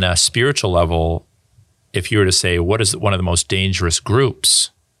 on a spiritual level, if you were to say, what is one of the most dangerous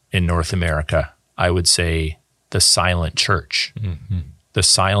groups in North America, I would say the silent church. The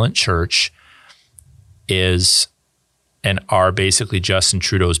silent church is and are basically Justin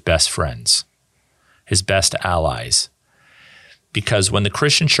Trudeau's best friends, his best allies. Because when the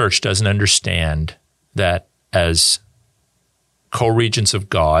Christian church doesn't understand that as co-regents of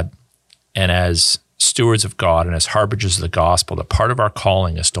God and as stewards of God and as harbingers of the gospel, that part of our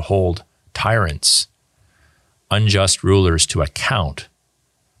calling is to hold tyrants, unjust rulers to account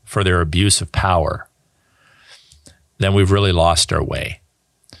for their abuse of power, then we've really lost our way.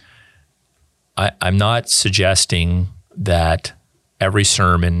 I'm not suggesting that every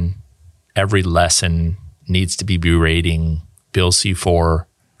sermon, every lesson needs to be berating Bill C-4,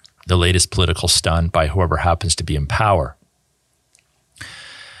 the latest political stunt by whoever happens to be in power.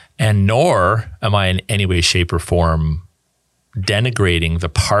 And nor am I in any way, shape, or form denigrating the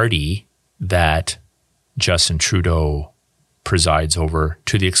party that Justin Trudeau presides over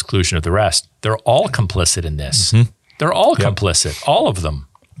to the exclusion of the rest. They're all complicit in this. They're all complicit, all of them.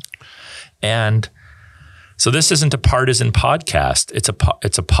 And so this isn't a partisan podcast. It's a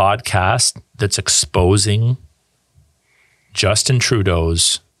podcast that's exposing Justin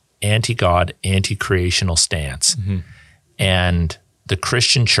Trudeau's anti-God, anti-creational stance. And the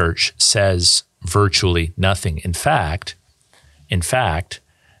Christian church says virtually nothing. In fact,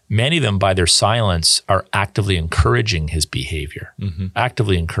 many of them by their silence are actively encouraging his behavior,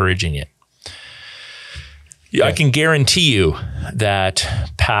 actively encouraging it. I can guarantee you that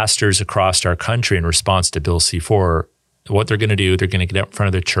pastors across our country, in response to Bill C-4, what they're going to do, they're going to get up in front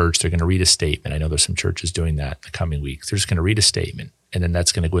of their church, they're going to read a statement. I know there's some churches doing that in the coming weeks. They're just going to read a statement, and then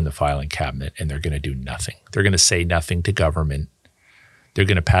that's going to go in the filing cabinet, and they're going to do nothing. They're going to say nothing to government. They're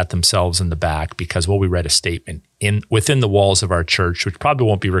going to pat themselves in the back because, well, we read a statement within the walls of our church, which probably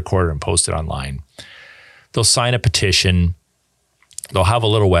won't be recorded and posted online. They'll sign a petition. They'll have a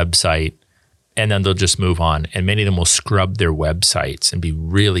little website. And then they'll just move on. And many of them will scrub their websites and be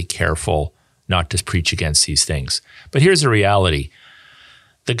really careful not to preach against these things. But here's the reality.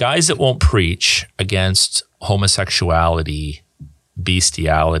 The guys that won't preach against homosexuality,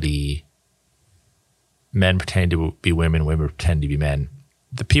 bestiality, men pretend to be women, women pretend to be men.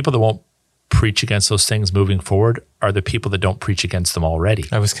 The people that won't preach against those things moving forward are the people that don't preach against them already.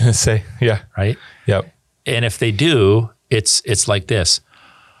 I was going to say, yeah. Right? Yep. And if they do, it's like this.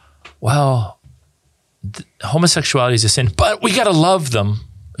 Well, homosexuality is a sin, but we got to love them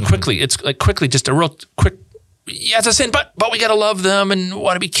quickly. It's like quickly, just a real quick, yeah, it's a sin, but we got to love them and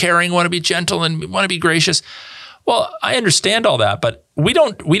want to be caring, want to be gentle, and want to be gracious. Well, I understand all that, but we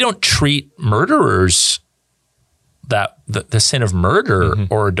don't treat murderers that the sin of murder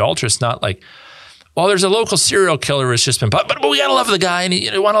or adulteress, not like, well, there's a local serial killer who's just been, but we got to love the guy and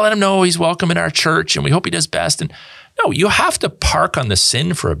you want to let him know he's welcome in our church and we hope he does best. And no, you have to park on the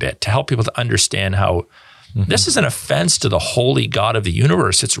sin for a bit to help people to understand how this is an offense to the holy God of the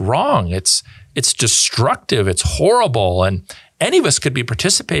universe. It's wrong. It's destructive. It's horrible. And any of us could be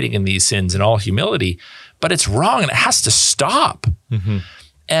participating in these sins in all humility, but it's wrong and it has to stop.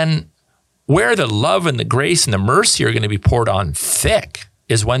 And where the love and the grace and the mercy are going to be poured on thick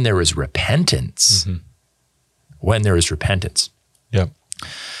is when there is repentance. When there is repentance. Yep.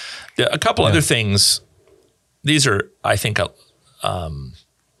 A couple other things. These are, I think,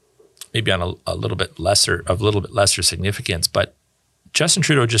 maybe on a little bit lesser significance, but Justin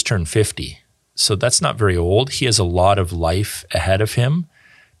Trudeau just turned 50. So that's not very old. He has a lot of life ahead of him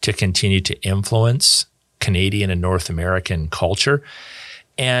to continue to influence Canadian and North American culture.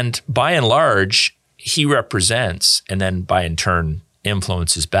 And by and large, he represents, and then by in turn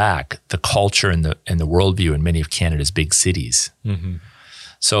influences back, the culture and the worldview in many of Canada's big cities.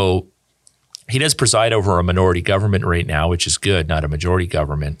 So he does preside over a minority government right now, which is good, not a majority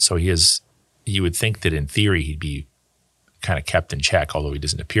government. So you would think that in theory he'd be kind of kept in check, although he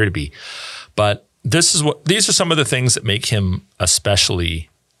doesn't appear to be. But these are some of the things that make him especially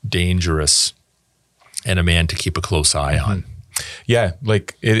dangerous and a man to keep a close eye on. Yeah,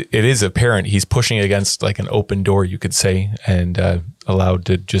 like it is apparent he's pushing against like an open door, you could say, and allowed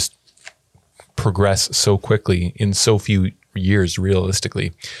to just progress so quickly in so few years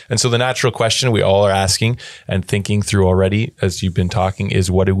realistically. And so the natural question we all are asking and thinking through already as you've been talking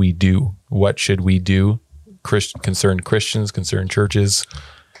is, what do we do? What should we do? Concerned Christians, concerned churches.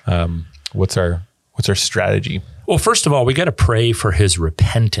 What's our strategy? Well, first of all, we got to pray for his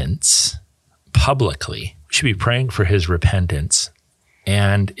repentance publicly. We should be praying for his repentance.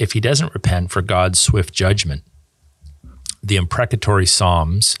 And if he doesn't repent, for God's swift judgment. The imprecatory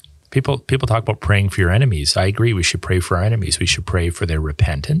Psalms, people talk about praying for your enemies. I agree. We should pray for our enemies. We should pray for their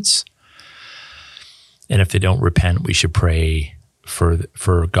repentance. And if they don't repent, we should pray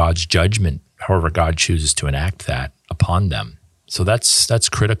for God's judgment, however God chooses to enact that upon them. So that's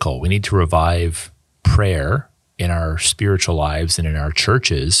critical. We need to revive prayer in our spiritual lives and in our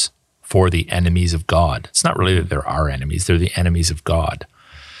churches for the enemies of God. It's not really that they're our enemies, they're the enemies of God.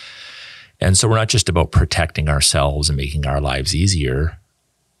 And so we're not just about protecting ourselves and making our lives easier.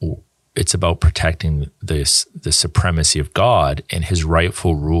 It's about protecting the supremacy of God and his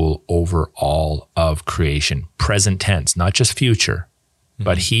rightful rule over all of creation. Present tense, not just future,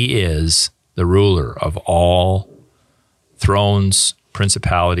 but he is the ruler of all thrones,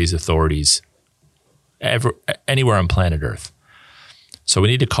 principalities, authorities, anywhere on planet Earth. So we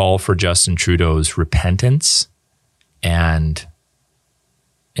need to call for Justin Trudeau's repentance and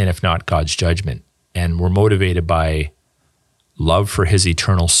if not, God's judgment. And we're motivated by love for his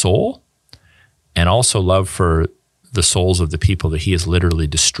eternal soul and also love for the souls of the people that he is literally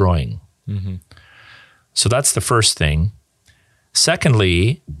destroying. Mm-hmm. So that's the first thing.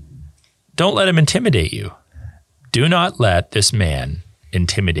 Secondly, don't let him intimidate you. Do not let this man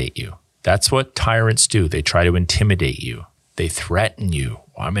intimidate you. That's what tyrants do. They try to intimidate you. They threaten you.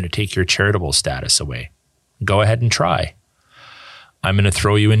 Well, I'm going to take your charitable status away. Go ahead and try. I'm going to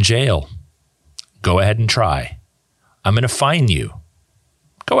throw you in jail. Go ahead and try. I'm going to fine you.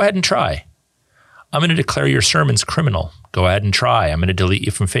 Go ahead and try. I'm going to declare your sermons criminal. Go ahead and try. I'm going to delete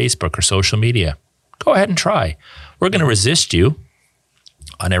you from Facebook or social media. Go ahead and try. We're going to resist you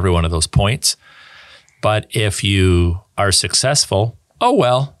on every one of those points. But if you are successful, oh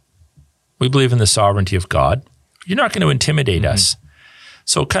well, we believe in the sovereignty of God. You're not going to intimidate us.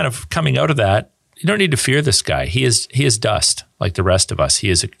 So kind of coming out of that, you don't need to fear this guy. He is dust like the rest of us. He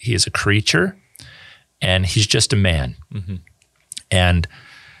is a creature, and he's just a man. Mm-hmm. And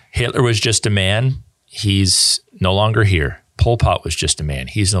Hitler was just a man. He's no longer here. Pol Pot was just a man.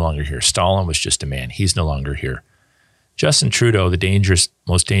 He's no longer here. Stalin was just a man. He's no longer here. Justin Trudeau, the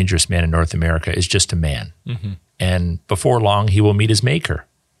most dangerous man in North America, is just a man. Mm-hmm. And before long, he will meet his maker,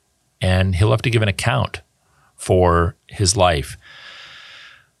 and he'll have to give an account for his life.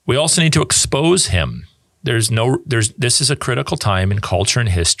 We also need to expose him. This is a critical time in culture and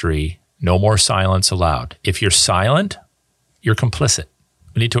history. No more silence allowed. If you're silent, you're complicit.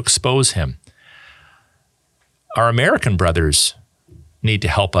 We need to expose him. Our American brothers need to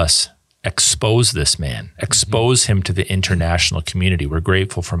help us expose this man, expose him to the international community. We're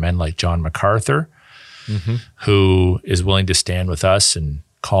grateful for men like John MacArthur, who is willing to stand with us and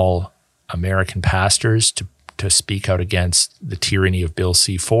call American pastors to speak out against the tyranny of Bill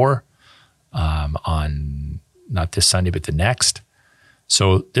C-4 on not this Sunday, but the next.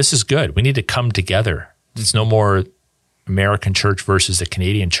 So this is good. We need to come together. It's no more American church versus the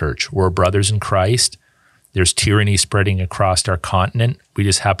Canadian church. We're brothers in Christ. There's tyranny spreading across our continent. We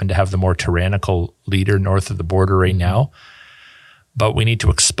just happen to have the more tyrannical leader north of the border right now. But we need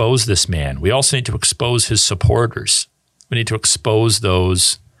to expose this man. We also need to expose his supporters. We need to expose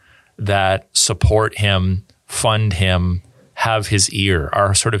those that support him, fund him, have his ear,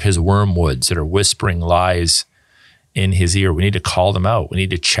 are sort of his wormwoods that are whispering lies in his ear. We need to call them out. We need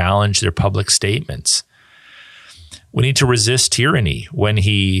to challenge their public statements. We need to resist tyranny. When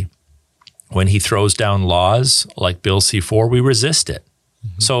he throws down laws like Bill C-4, we resist it.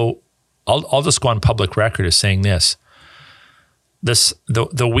 Mm-hmm. So I'll just go on public record as saying this.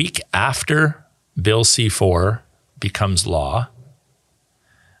 The week after Bill C-4 becomes law,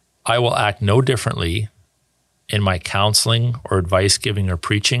 I will act no differently in my counseling or advice giving or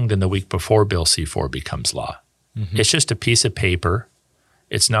preaching than the week before Bill C-4 becomes law. Mm-hmm. It's just a piece of paper.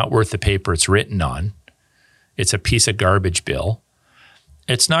 It's not worth the paper it's written on. It's a piece of garbage bill.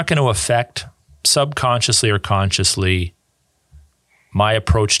 It's not going to affect subconsciously or consciously my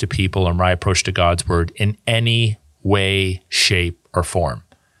approach to people or my approach to God's word in any way, shape, or form.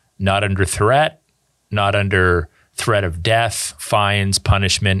 Not under threat, not under threat of death, fines,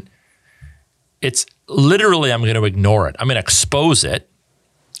 punishment. It's literally, I'm going to ignore it. I'm going to expose it.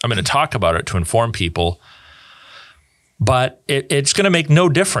 I'm going to talk about it to inform people. But it's going to make no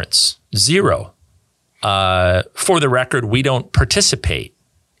difference. Zero. For the record, we don't participate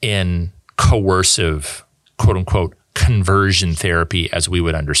in coercive, quote unquote, conversion therapy as we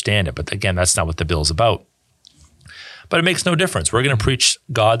would understand it. But again, that's not what the bill's about. But it makes no difference. We're going to preach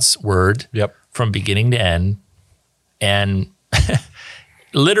God's word from beginning to end. And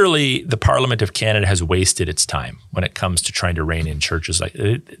literally, the Parliament of Canada has wasted its time when it comes to trying to rein in churches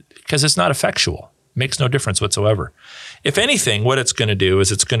because it's not effectual. It makes no difference whatsoever. If anything, what it's going to do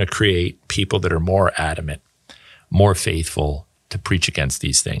is it's going to create people that are more adamant, more faithful to preach against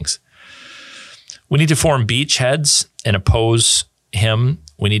these things. We need to form beachheads and oppose him.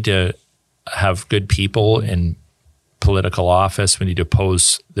 We need to have good people in political office. We need to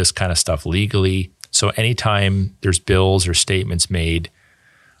oppose this kind of stuff legally. So anytime there's bills or statements made,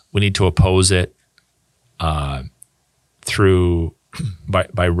 we need to oppose it by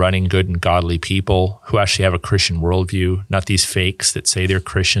running good and godly people who actually have a Christian worldview, not these fakes that say they're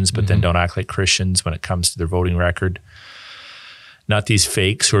Christians but then don't act like Christians when it comes to their voting record. Not these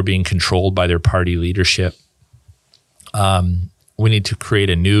fakes who are being controlled by their party leadership. We need to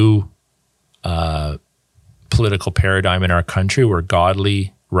create a new political paradigm in our country where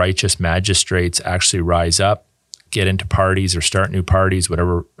godly, righteous magistrates actually rise up, get into parties or start new parties,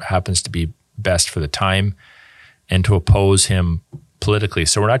 whatever happens to be best for the time, and to oppose him politically.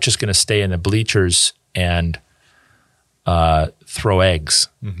 So we're not just going to stay in the bleachers and throw eggs.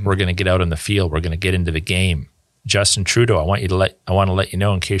 We're going to get out in the field. We're going to get into the game. Justin Trudeau, I want to let you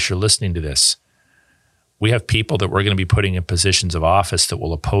know, in case you're listening to this, we have people that we're going to be putting in positions of office that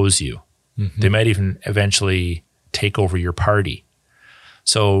will oppose you. They might even eventually take over your party.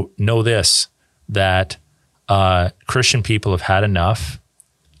 So know this, that Christian people have had enough.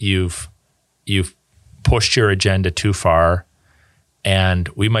 You've pushed your agenda too far, and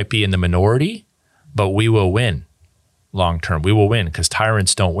we might be in the minority, but we will win long term. We will win because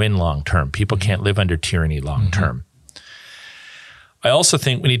tyrants don't win long term. People can't live under tyranny long term. I also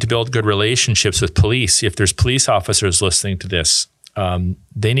think we need to build good relationships with police. If there's police officers listening to this,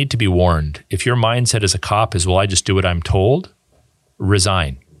 they need to be warned. If your mindset as a cop is, well, I just do what I'm told,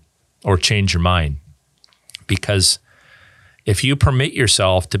 resign or change your mind. Because if you permit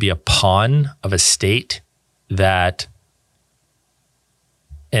yourself to be a pawn of a state that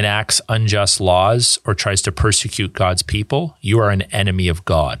enacts unjust laws or tries to persecute God's people, you are an enemy of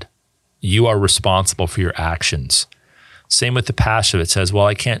God. You are responsible for your actions. Same with the pastor that says, well,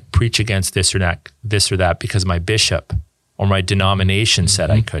 I can't preach against this or that because my bishop or my denomination said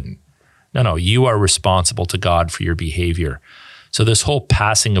I couldn't. No, you are responsible to God for your behavior. So this whole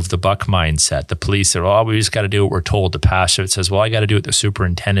passing of the buck mindset, the police say, oh, we just got to do what we're told. The pastor that says, well, I got to do what the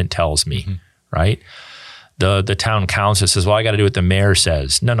superintendent tells me, right? The town council says, well, I got to do what the mayor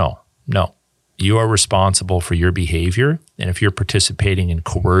says. No. You are responsible for your behavior. And if you're participating in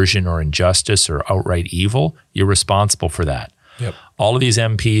coercion or injustice or outright evil, you're responsible for that. Yep. All of these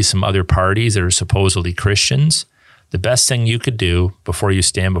MPs, some other parties that are supposedly Christians, the best thing you could do before you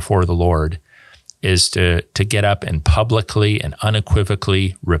stand before the Lord is to get up and publicly and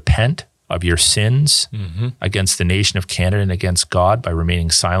unequivocally repent of your sins against the nation of Canada and against God by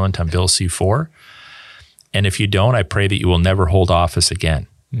remaining silent on Bill C-4. And if you don't, I pray that you will never hold office again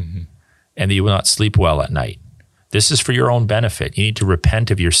and that you will not sleep well at night. This is for your own benefit. You need to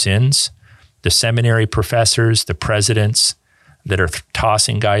repent of your sins. The seminary professors, the presidents that are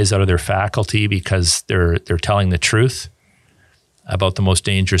tossing guys out of their faculty because they're telling the truth about the most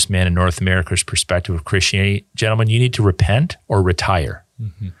dangerous man in North America's perspective of Christianity. Gentlemen, you need to repent or retire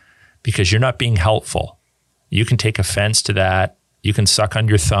because you're not being helpful. You can take offense to that. You can suck on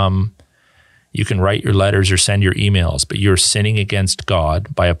your thumb. You can write your letters or send your emails, but you're sinning against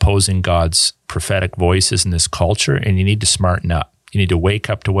God by opposing God's prophetic voices in this culture, and you need to smarten up. You need to wake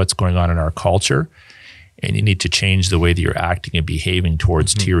up to what's going on in our culture, and you need to change the way that you're acting and behaving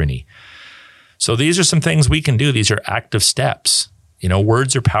towards tyranny. So these are some things we can do. These are active steps. You know,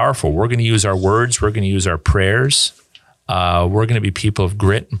 words are powerful. We're going to use our words. We're going to use our prayers. We're going to be people of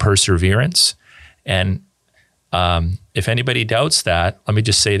grit and perseverance. And if anybody doubts that, let me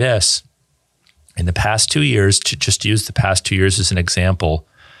just say this. In the past 2 years, to just use the past 2 years as an example,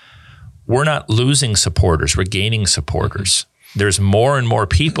 we're not losing supporters. We're gaining supporters. There's more and more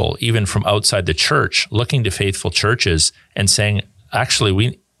people, even from outside the church, looking to faithful churches and saying,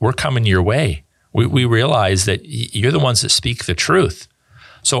 actually, we're coming your way. We realize that you're the ones that speak the truth.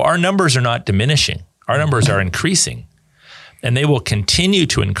 So our numbers are not diminishing. Our numbers are increasing. And they will continue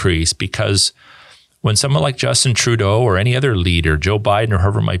to increase because when someone like Justin Trudeau or any other leader, Joe Biden or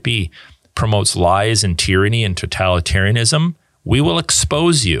whoever it might be, promotes lies and tyranny and totalitarianism, we will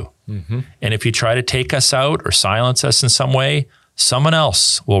expose you. And if you try to take us out or silence us in some way, someone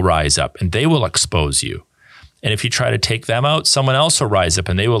else will rise up and they will expose you. And if you try to take them out, someone else will rise up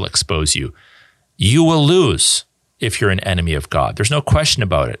and they will expose you. You will lose if you're an enemy of God. There's no question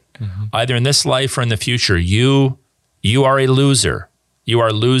about it. Either in this life or in the future, you You are a loser. You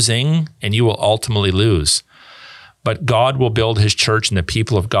are losing, and you will ultimately lose. But God will build his church, and the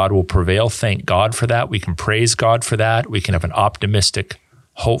people of God will prevail. Thank God for that. We can praise God for that. We can have an optimistic,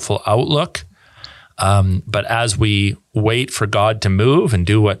 hopeful outlook. But as we wait for God to move and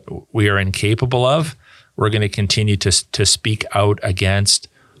do what we are incapable of, we're going to continue to speak out against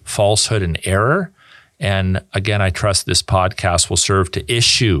falsehood and error. And again, I trust this podcast will serve to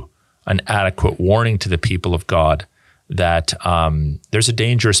issue an adequate warning to the people of God that there's a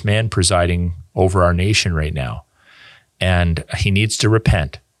dangerous man presiding over our nation right now. And he needs to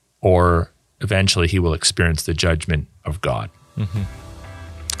repent, or eventually he will experience the judgment of God. Mm-hmm.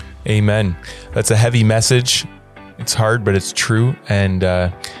 Amen. That's a heavy message. It's hard, but it's true. And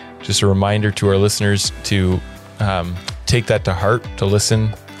just a reminder to our listeners to take that to heart, to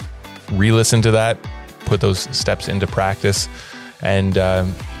listen, re-listen to that, put those steps into practice, and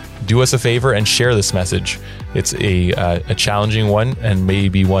do us a favor and share this message. It's a challenging one, and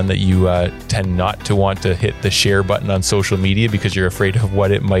maybe one that you tend not to want to hit the share button on social media because you're afraid of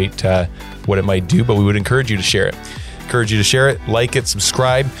what it might do. But we would encourage you to share it. Encourage you to share it, like it,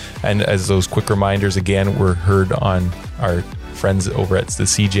 subscribe, and as those quick reminders, again, we're heard on our friends over at the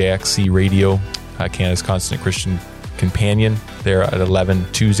CJXC Radio, Canada's Constant Christian Companion. They're at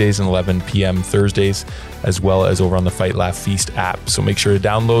 11 Tuesdays and 11 p.m. Thursdays, as well as over on the Fight Laugh Feast app. So make sure to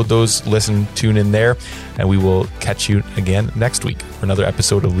download those, listen, tune in there, and we will catch you again next week for another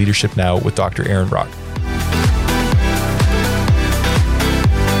episode of Leadership Now with Dr. Aaron Brock.